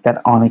think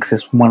that Onyx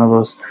is one of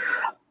those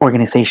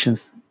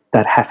organizations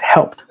that has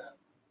helped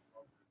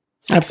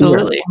steer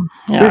Absolutely.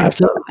 Yeah, spearhead that.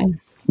 absolutely.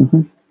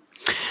 Mhm.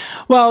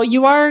 Well,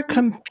 you are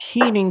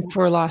competing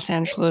for Los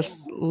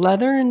Angeles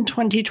Leather in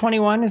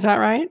 2021, is that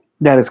right?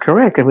 That is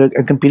correct.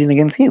 I'm competing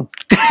against you.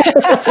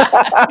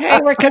 Hey,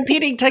 we're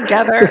competing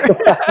together.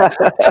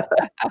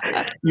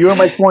 You are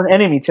my sworn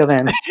enemy till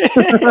then.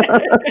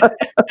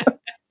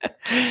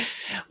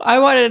 I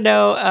want to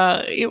know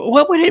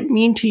what would it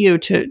mean to you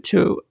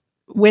to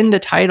win the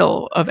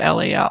title of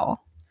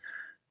LAL?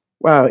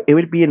 Wow, it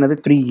would be another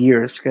 3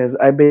 years because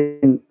I've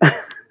been.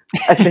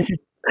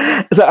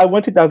 So I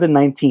went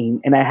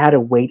 2019, and I had to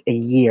wait a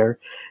year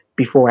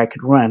before I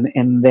could run,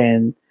 and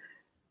then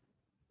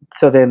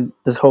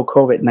this whole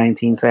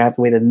COVID-19, so I have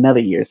to wait another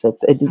year. So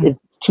it's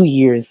 2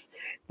 years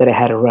that I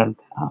had to run.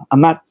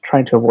 I'm not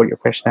trying to avoid your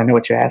question. I know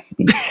what you're asking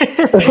me.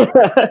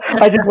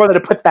 I just wanted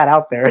to put that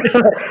out there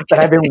that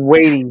I've been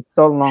waiting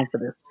so long for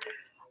this.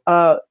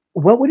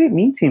 What would it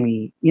mean to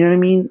me? You know what I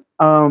mean?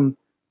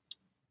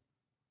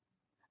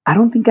 I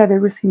don't think I've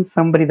ever seen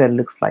somebody that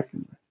looks like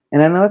me.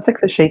 And I know that's a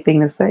cliche thing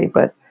to say,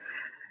 but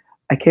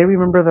I can't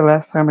remember the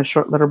last time a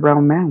short little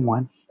brown man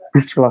won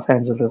Mr. Los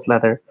Angeles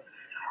Leather.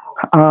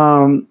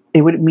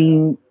 It would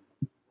mean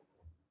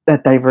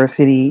that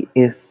diversity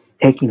is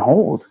taking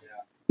hold,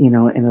 in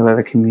the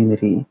leather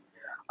community.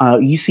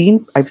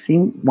 I've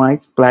seen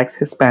whites, blacks,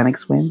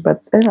 Hispanics win,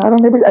 but I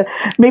don't ever.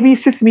 Maybe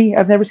it's just me.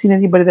 I've never seen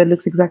anybody that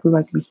looks exactly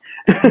like me.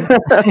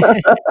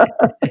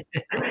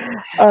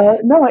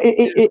 No,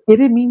 it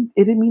didn't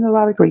mean a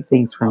lot of great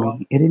things for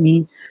me. It didn't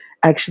mean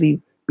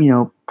actually,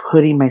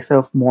 putting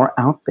myself more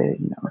out there.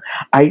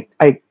 I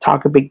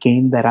talk a big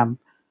game that I'm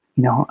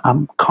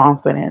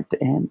confident,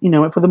 and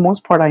for the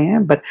most part I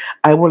am. But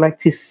I would like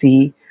to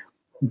see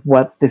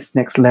what this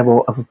next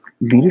level of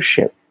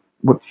leadership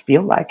would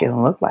feel like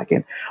and look like,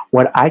 and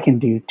what I can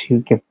do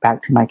to give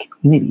back to my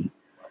community.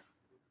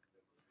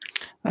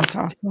 That's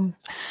awesome.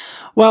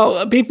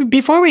 Well,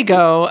 before we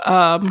go,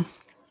 how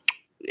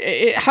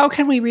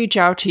can we reach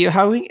out to you?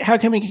 How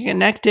can we get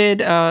connected?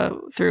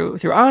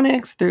 Through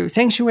Onyx, through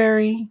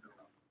Sanctuary?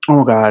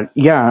 Oh God,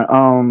 yeah.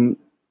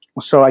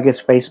 So I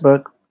guess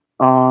Facebook.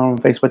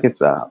 Facebook it's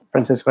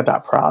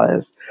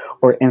Francisco.Perales,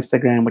 or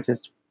Instagram, which is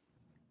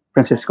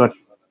Francisco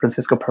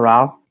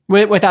Peral.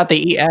 Without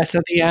the ES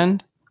at the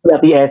end?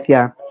 Without the S,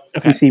 yeah.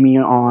 Okay. If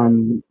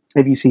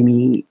you see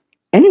me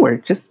anywhere,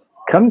 just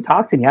come and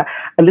talk to me. I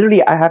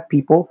literally I have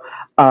people,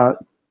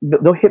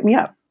 they'll hit me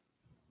up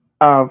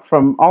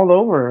from all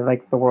over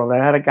like the world. I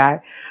had a guy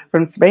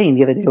from Spain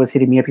the other day was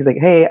hitting me up. He's like,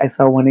 "Hey, I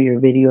saw one of your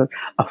videos,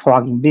 a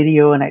flogging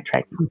video, and I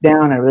tracked you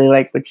down. I really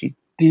like what you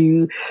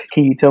do.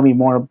 Can you tell me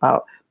more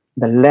about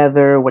the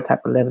leather? What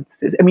type of leather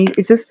this is?" I mean,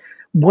 it's just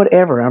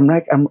whatever.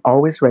 I'm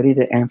always ready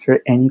to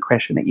answer any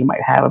question that you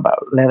might have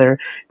about leather,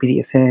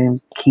 BDSM,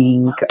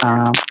 kink,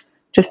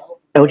 just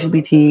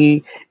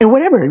LGBT, and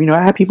whatever.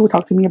 I have people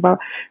talk to me about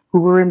who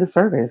were in the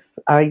service.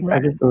 I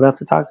just love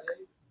to talk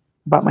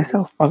about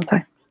myself all the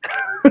time.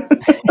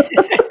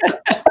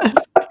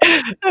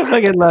 I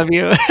fucking love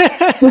you.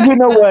 Well, you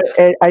know what?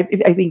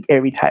 I think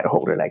every title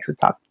holder likes to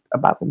talk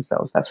about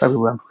themselves. That's why we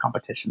run for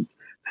competitions.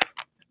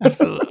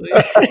 Absolutely.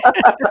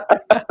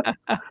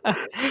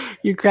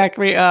 You crack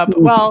me up.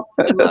 Well,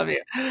 I love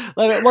you.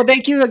 Love it. Well,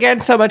 thank you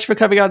again so much for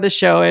coming on the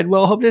show, and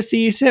we'll hope to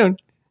see you soon.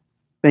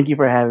 Thank you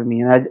for having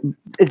me. And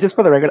just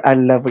for the record, I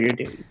love what you're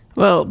doing.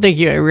 Well, thank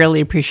you. I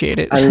really appreciate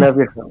it. I love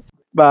your film.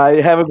 Bye.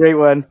 Have a great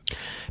one.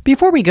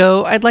 Before we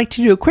go, I'd like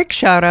to do a quick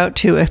shout out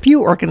to a few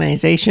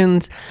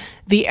organizations: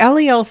 the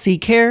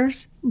LELC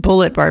Cares,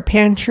 Bullet Bar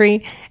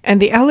Pantry,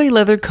 and the LA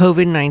Leather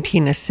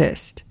COVID-19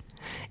 Assist.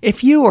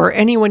 If you or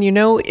anyone you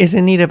know is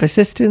in need of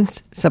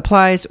assistance,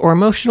 supplies, or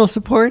emotional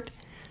support,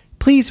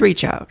 please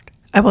reach out.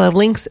 I will have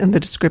links in the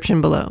description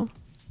below.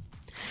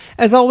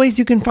 As always,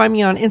 you can find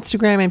me on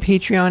Instagram and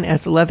Patreon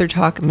as Leather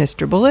Talk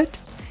Mr. Bullet,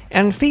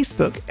 and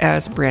Facebook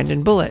as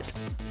Brandon Bullet.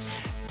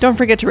 Don't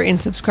forget to rate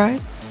and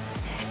subscribe.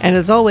 And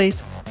as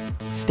always,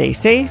 stay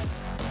safe,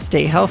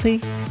 stay healthy,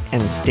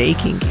 and stay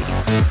kinky.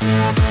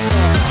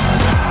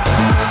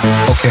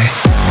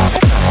 Okay.